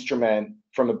to instrument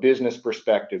from a business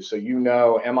perspective. So you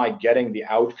know, am I getting the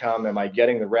outcome? Am I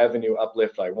getting the revenue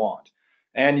uplift I want?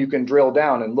 And you can drill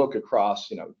down and look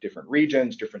across, different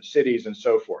regions, different cities, and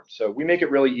so forth. So we make it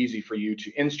really easy for you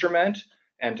to instrument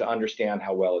and to understand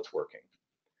how well it's working.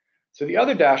 So the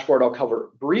other dashboard I'll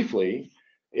cover briefly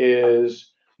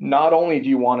is not only do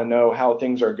you want to know how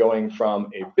things are going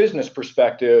from a business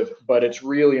perspective, but it's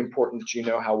really important that you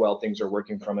know how well things are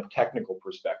working from a technical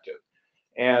perspective.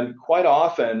 And quite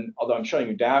often, although I'm showing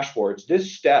you dashboards,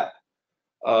 this step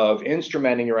of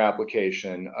instrumenting your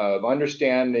application, of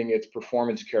understanding its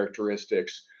performance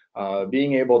characteristics,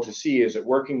 being able to see, is it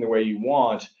working the way you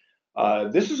want?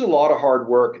 This is a lot of hard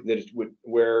work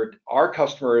where our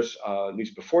customers, at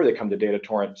least before they come to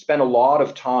DataTorrent, spend a lot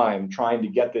of time trying to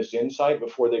get this insight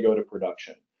before they go to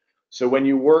production. So when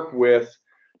you work with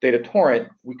DataTorrent,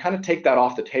 we kind of take that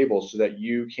off the table so that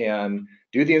you can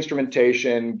do the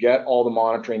instrumentation, get all the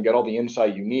monitoring, get all the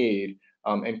insight you need,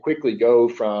 and quickly go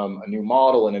from a new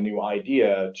model and a new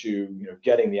idea to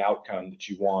getting the outcome that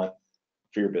you want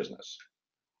for your business.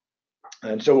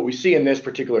 And so what we see in this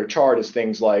particular chart is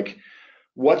things like,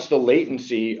 what's the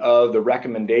latency of the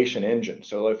recommendation engine?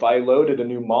 So if I loaded a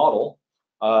new model,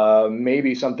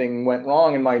 maybe something went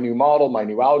wrong in my new model, my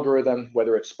new algorithm,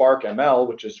 whether it's Spark ML,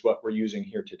 which is what we're using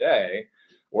here today,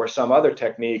 or some other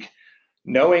technique,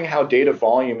 knowing how data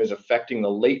volume is affecting the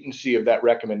latency of that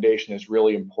recommendation is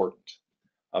really important.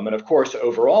 And of course,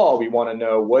 overall, we want to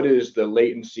know what is the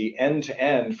latency end to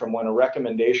end from when a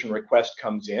recommendation request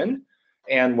comes in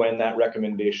and when that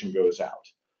recommendation goes out.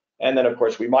 And then, of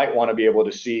course, we might want to be able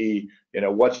to see,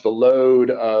 what's the load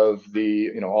of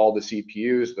the, all the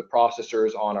CPUs, the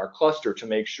processors on our cluster to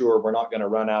make sure we're not going to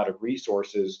run out of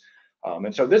resources.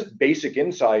 And so this basic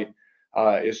insight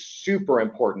is super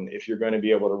important if you're going to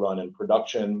be able to run in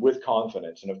production with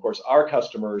confidence. And of course, our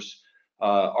customers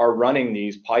are running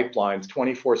these pipelines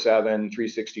 24/7,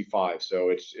 365. So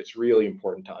it's really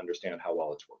important to understand how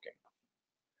well it's working.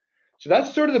 So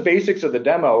that's sort of the basics of the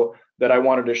demo that I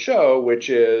wanted to show, which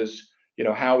is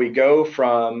how we go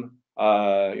from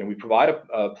we provide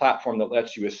a platform that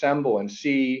lets you assemble and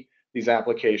see these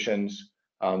applications.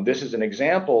 This is an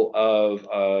example of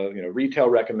retail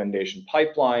recommendation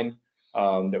pipeline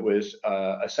that was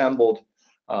assembled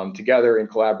together in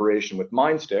collaboration with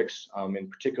Mindstix, in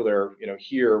particular,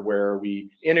 here where we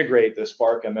integrate the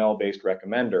Spark ML based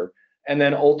recommender, and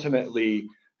then ultimately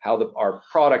how our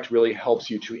product really helps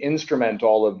you to instrument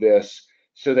all of this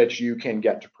so that you can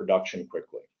get to production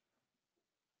quickly.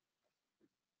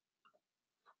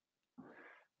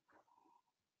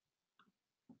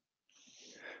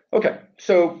 Okay,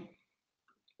 so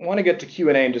I want to get to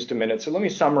Q&A in just a minute, so let me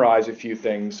summarize a few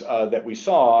things that we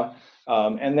saw,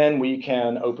 and then we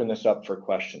can open this up for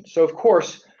questions. So of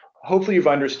course, hopefully you've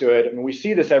understood, I mean, we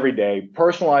see this every day,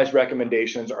 personalized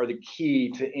recommendations are the key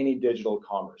to any digital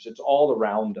commerce. It's all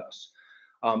around us.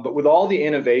 But with all the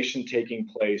innovation taking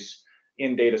place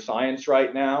in data science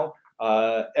right now,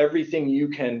 everything you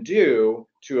can do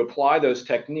to apply those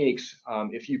techniques,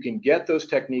 if you can get those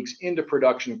techniques into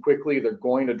production quickly, they're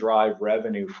going to drive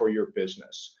revenue for your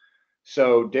business.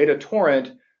 So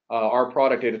DataTorrent, our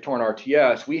product DataTorrent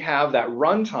RTS, we have that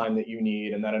runtime that you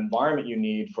need and that environment you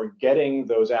need for getting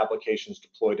those applications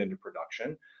deployed into production.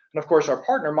 And of course, our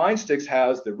partner Mindstix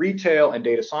has the retail and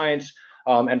data science,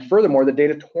 and furthermore, the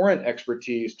DataTorrent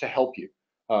expertise to help you.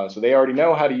 So they already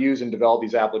know how to use and develop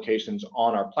these applications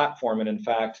on our platform. And in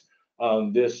fact,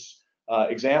 this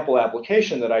example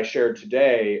application that I shared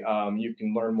today, you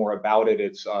can learn more about it.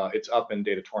 It's up in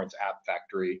DataTorrent's App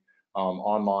Factory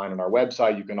online on our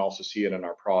website. You can also see it in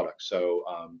our product. So,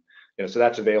 so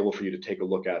that's available for you to take a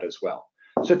look at as well.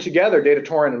 So together,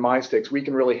 DataTorrent and Mindstix, we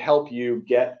can really help you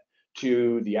get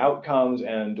to the outcomes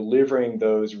and delivering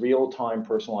those real-time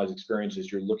personalized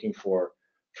experiences you're looking for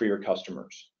your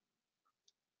customers.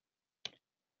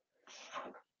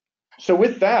 So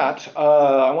with that,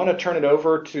 I want to turn it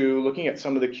over to looking at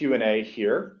some of the Q&A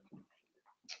here.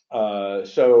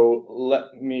 So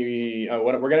let me,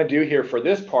 what we're going to do here for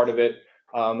this part of it,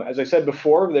 as I said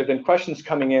before, there have been questions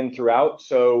coming in throughout.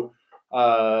 So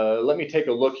let me take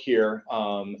a look here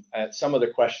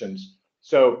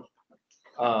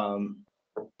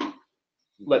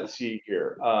let's see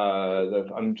here.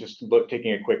 I'm just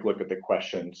taking a quick look at the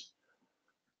questions.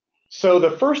 So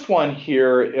the first one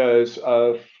here is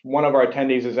one of our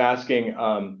attendees is asking,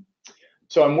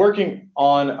 so I'm working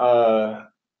on,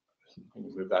 let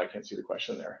me move that, I can't see the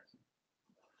question there.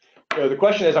 So the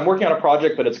question is, I'm working on a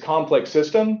project, but it's a complex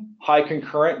system, high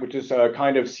concurrent, which is a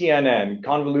kind of CNN,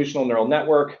 convolutional neural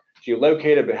network,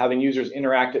 geolocated, but having users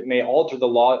interact, it may alter the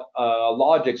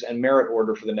logics and merit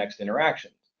order for the next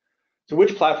interaction. So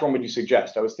which platform would you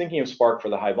suggest? I was thinking of Spark for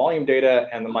the high volume data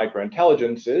and the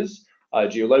microintelligences,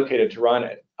 geolocated to run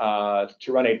a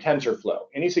TensorFlow.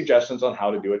 Any suggestions on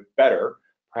how to do it better,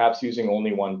 perhaps using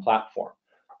only one platform?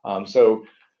 So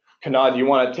Kanad, do you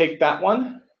want to take that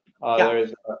one? Yeah.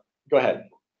 Go ahead.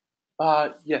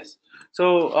 Yes.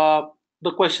 So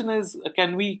the question is,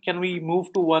 can we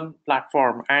move to one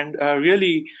platform? And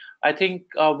really, I think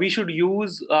we should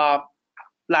use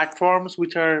platforms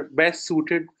which are best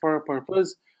suited for a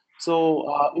purpose.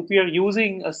 So if we are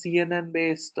using a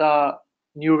CNN-based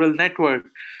neural network,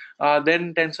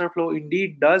 then TensorFlow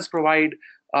indeed does provide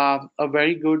a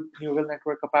very good neural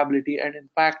network capability. And in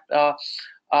fact,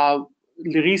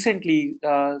 recently,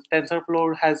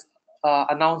 TensorFlow has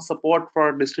announced support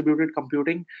for distributed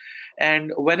computing.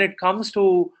 And when it comes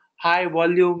to high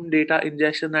volume data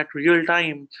ingestion at real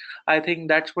time, I think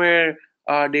that's where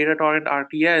DataTorrent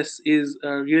RTS is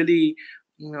really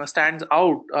stands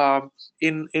out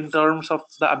in terms of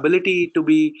the ability to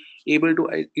be able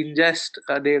to ingest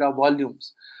data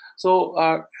volumes. So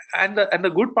and the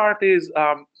good part is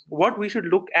what we should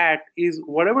look at is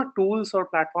whatever tools or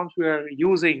platforms we are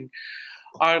using,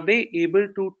 are they able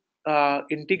to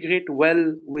integrate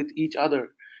well with each other?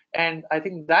 And I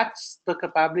think that's the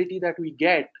capability that we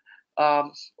get.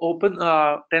 Open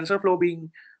TensorFlow being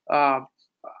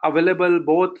available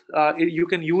both, you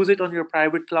can use it on your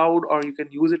private cloud or you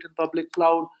can use it in public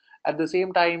cloud. At the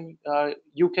same time,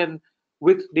 you can,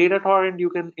 with DataTorrent, you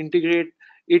can integrate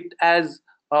it as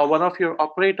one of your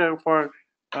operator for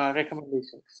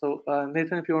recommendations. So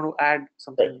Nathan, if you want to add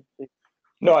something. Great.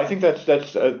 No, I think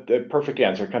that's a perfect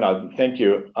answer, Kanad. Thank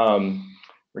you.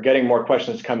 We're getting more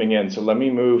questions coming in, so let me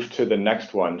move to the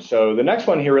next one. So the next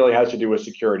one here really has to do with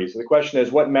security. So the question is,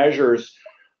 what measures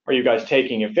are you guys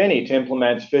taking, if any, to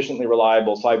implement sufficiently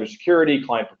reliable cybersecurity,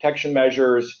 client protection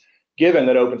measures, given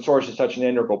that open source is such an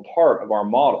integral part of our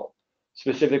model,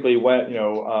 specifically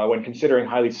when considering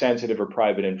highly sensitive or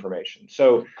private information?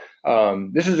 So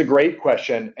this is a great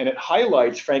question, and it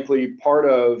highlights, frankly, part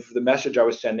of the message I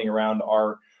was sending around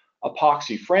our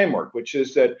epoxy framework, which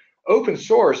is that open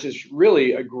source is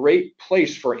really a great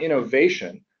place for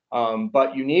innovation,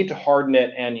 but you need to harden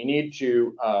it and you need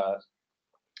to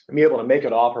be able to make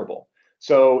it operable.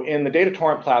 So in the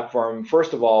DataTorrent platform,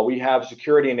 first of all, we have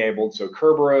security enabled, so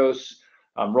Kerberos,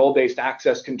 role-based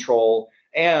access control,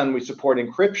 and we support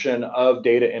encryption of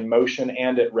data in motion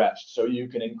and at rest. So you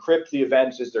can encrypt the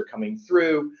events as they're coming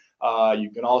through.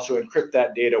 You can also encrypt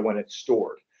that data when it's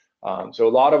stored. So a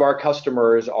lot of our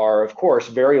customers are, of course,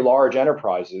 very large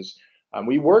enterprises.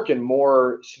 We work in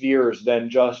more spheres than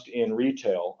just in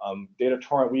retail.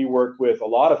 DataTorrent, we work with a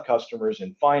lot of customers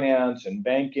in finance and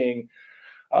banking,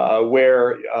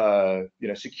 where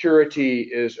security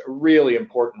is a really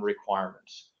important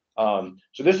requirements.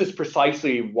 So this is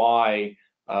precisely why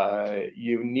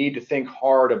you need to think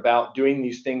hard about doing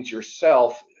these things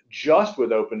yourself just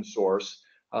with open source,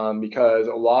 because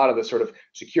a lot of the sort of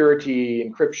security,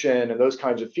 encryption, and those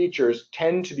kinds of features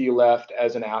tend to be left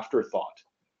as an afterthought.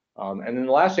 And then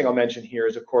the last thing I'll mention here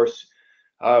is, of course,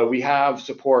 we have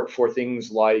support for things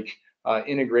like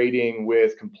integrating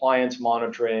with compliance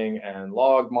monitoring and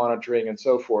log monitoring and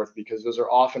so forth, because those are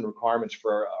often requirements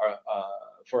for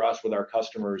us with our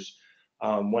customers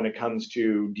when it comes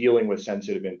to dealing with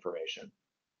sensitive information.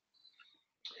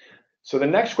 So the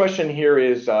next question here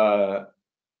is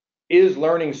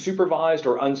learning supervised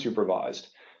or unsupervised?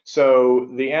 So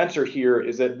the answer here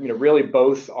is that really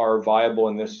both are viable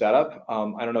in this setup.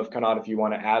 I don't know if Kanad, if you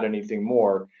want to add anything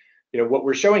more. What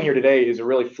we're showing here today is a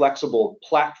really flexible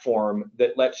platform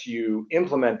that lets you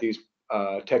implement these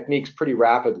techniques pretty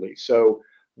rapidly. So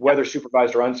whether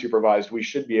supervised or unsupervised, we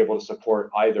should be able to support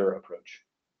either approach.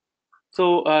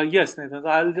 So yes, Nathan,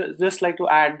 I'll just like to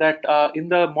add that in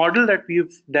the model that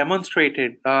we've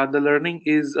demonstrated, the learning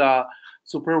is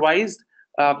supervised,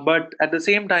 but at the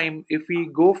same time, if we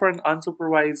go for an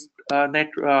unsupervised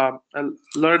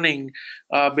learning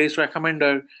based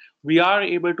recommender, we are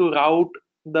able to route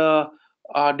the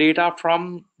data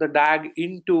from the DAG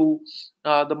into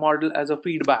the model as a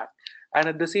feedback. And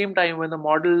at the same time, when the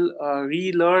model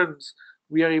relearns,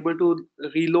 we are able to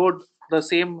reload the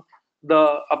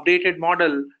updated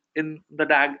model in the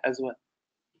DAG as well.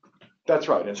 That's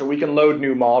right. And so we can load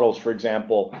new models, for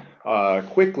example,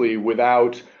 quickly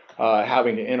without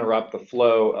having to interrupt the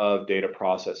flow of data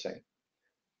processing.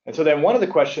 And so then one of the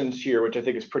questions here, which I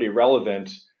think is pretty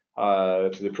relevant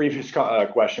to the previous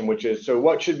question, which is, so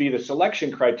what should be the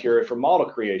selection criteria for model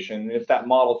creation? And if that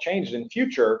model changes in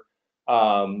future,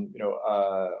 how do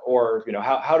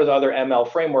the other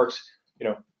ML frameworks,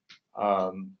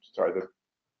 sorry, the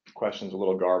question's a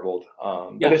little garbled.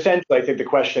 But essentially, I think the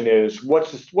question is,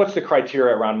 what's the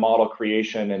criteria around model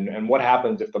creation, and what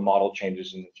happens if the model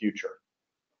changes in the future?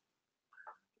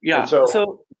 Yeah.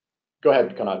 So go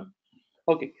ahead, Kanad.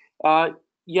 Okay.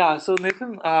 So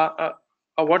Nathan,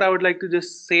 what I would like to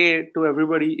just say to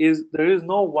everybody is there is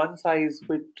no one size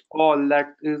fit all.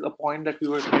 That is a point that we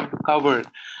were trying to cover.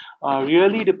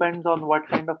 Really depends on what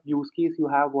kind of use case you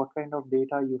have, what kind of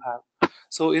data you have.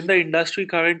 So in the industry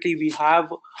currently, we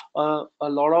have a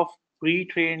lot of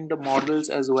pre-trained models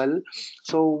as well.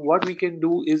 So what we can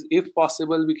do is, if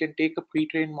possible, we can take a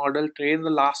pre-trained model, train the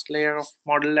last layer of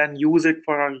model, and use it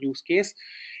for our use case.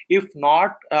 If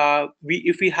not,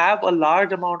 if we have a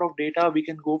large amount of data, we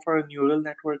can go for a neural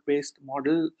network based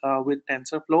model with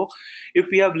TensorFlow. If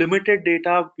we have limited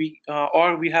data,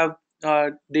 or we have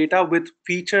data with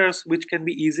features which can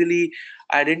be easily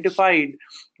identified,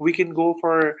 we can go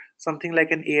for something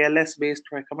like an ALS based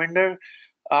recommender.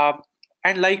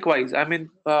 And likewise, I mean,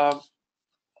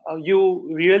 you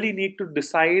really need to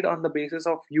decide on the basis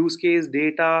of use case,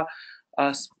 data,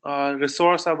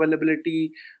 resource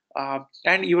availability,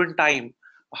 and even time,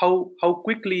 how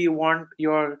quickly you want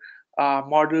your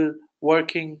model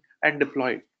working and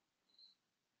deployed.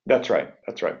 That's right.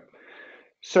 That's right.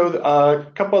 So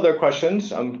a couple other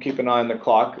questions. I'm keeping an eye on the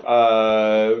clock.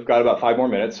 We've got about 5 more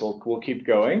minutes, so we'll keep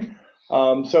going.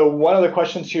 So one of the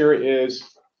questions here is,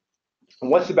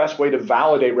 what's the best way to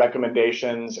validate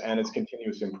recommendations and its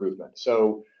continuous improvement?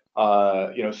 So,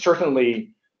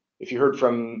 certainly, if you heard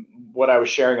from what I was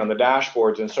sharing on the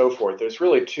dashboards and so forth, there's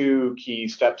really 2 key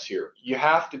steps here. You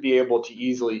have to be able to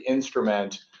easily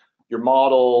instrument your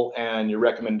model and your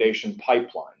recommendation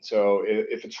pipeline. So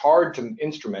if it's hard to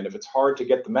instrument, if it's hard to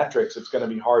get the metrics, it's going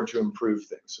to be hard to improve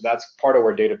things. So that's part of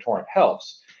where DataTorrent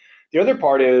helps. The other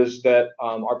part is that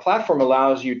our platform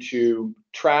allows you to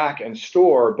track and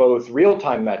store both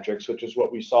real-time metrics, which is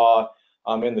what we saw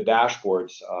in the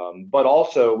dashboards, but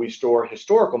also we store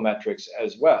historical metrics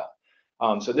as well.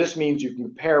 So this means you can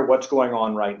compare what's going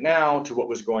on right now to what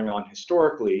was going on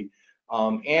historically.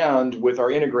 And with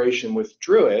our integration with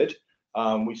Druid,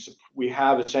 we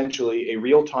have essentially a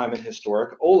real-time and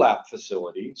historic OLAP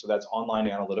facility. So that's online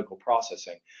analytical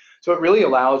processing. So it really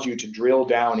allows you to drill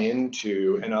down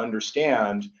into and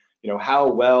understand, how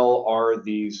well are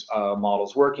these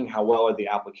models working? How well are the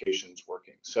applications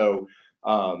working? So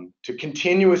to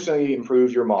continuously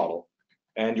improve your model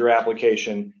and your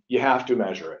application, you have to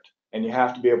measure it, and you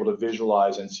have to be able to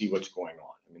visualize and see what's going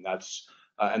on. I mean,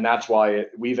 that's why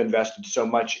we've invested so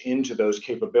much into those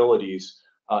capabilities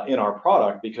in our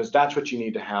product, because that's what you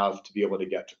need to have to be able to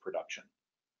get to production.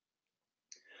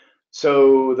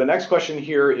 So the next question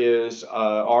here is,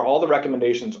 are all the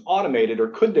recommendations automated, or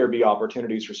could there be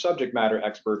opportunities for subject matter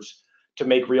experts to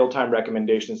make real-time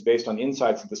recommendations based on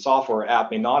insights that the software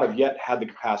app may not have yet had the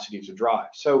capacity to drive?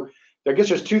 So I guess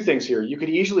there's 2 things here. You could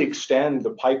easily extend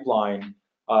the pipeline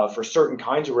for certain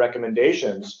kinds of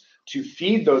recommendations to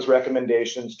feed those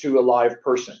recommendations to a live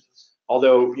person.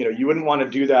 Although, you wouldn't want to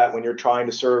do that when you're trying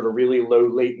to serve a really low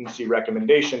latency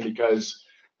recommendation, because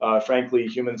frankly,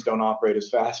 humans don't operate as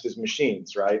fast as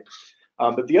machines, right?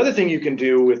 But the other thing you can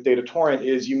do with DataTorrent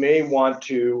is you may want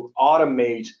to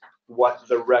automate what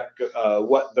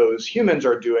those humans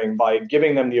are doing by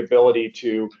giving them the ability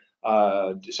to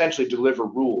essentially deliver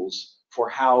rules for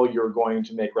how you're going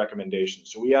to make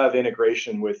recommendations. So we have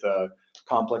integration with a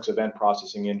complex event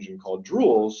processing engine called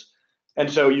Drools. And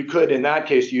so you could, in that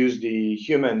case, use the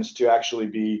humans to actually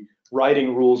be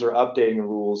writing rules or updating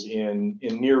rules in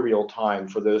near real time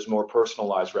for those more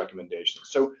personalized recommendations.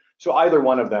 So either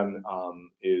one of them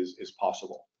is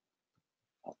possible.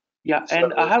 Yeah,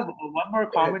 and I have one more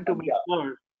comment to make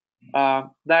sure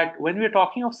that when we're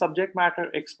talking of subject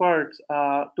matter experts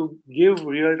to give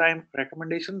real-time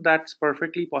recommendations, that's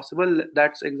perfectly possible.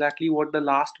 That's exactly what the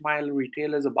last mile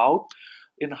retail is about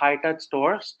in high-touch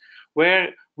stores, where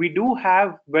we do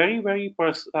have very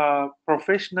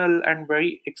professional and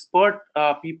very expert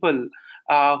people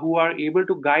who are able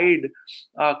to guide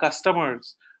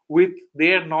customers with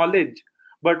their knowledge.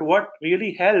 But what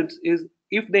really helps is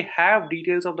if they have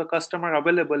details of the customer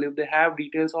available, if they have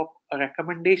details of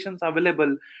recommendations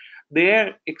available,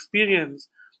 their experience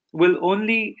will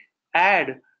only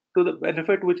add to the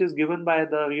benefit which is given by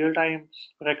the real-time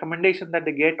recommendation that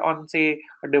they get on, say,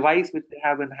 a device which they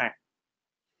have in hand.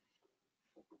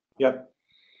 Yep.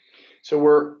 So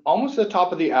we're almost at the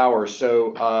top of the hour,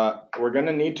 so we're going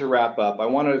to need to wrap up. I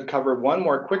want to cover one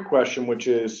more quick question, which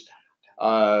is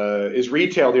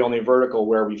retail the only vertical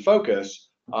where we focus?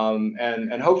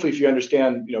 And hopefully, if you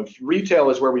understand, retail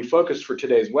is where we focus for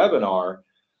today's webinar,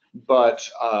 but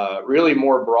really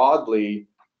more broadly,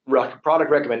 product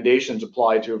recommendations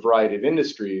apply to a variety of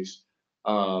industries.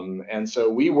 And so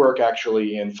we work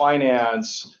actually in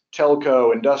finance,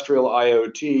 telco, industrial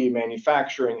IoT,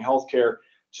 manufacturing, healthcare.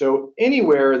 So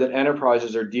anywhere that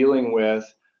enterprises are dealing with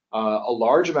a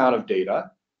large amount of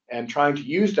data and trying to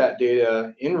use that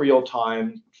data in real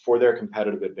time for their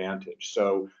competitive advantage.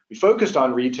 So we focused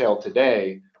on retail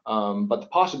today, but the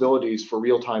possibilities for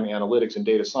real-time analytics and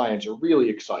data science are really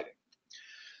exciting.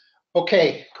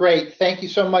 Okay, great. Thank you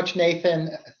so much,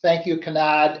 Nathan. Thank you,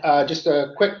 Kanad. Just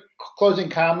a quick closing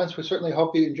comments. We certainly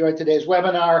hope you enjoyed today's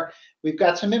webinar. We've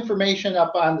got some information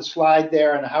up on the slide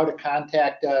there on how to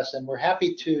contact us, and we're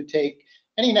happy to take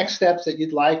any next steps that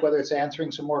you'd like, whether it's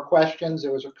answering some more questions.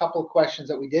 There was a couple of questions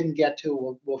that we didn't get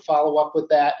to. We'll follow up with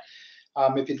that.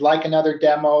 If you'd like another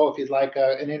demo, if you'd like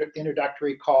an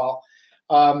introductory call.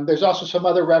 There's also some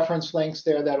other reference links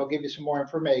there that'll give you some more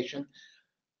information.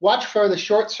 Watch for the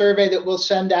short survey that we'll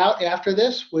send out after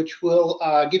this, which will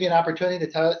give you an opportunity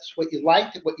to tell us what you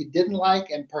liked, what you didn't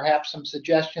like, and perhaps some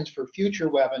suggestions for future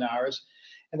webinars.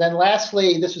 And then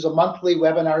lastly, this is a monthly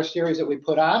webinar series that we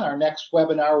put on. Our next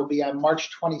webinar will be on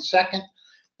March 22nd.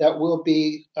 That will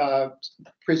be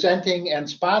presenting and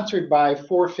sponsored by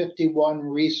 451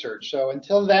 Research. So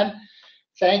until then,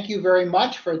 thank you very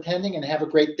much for attending and have a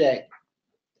great day.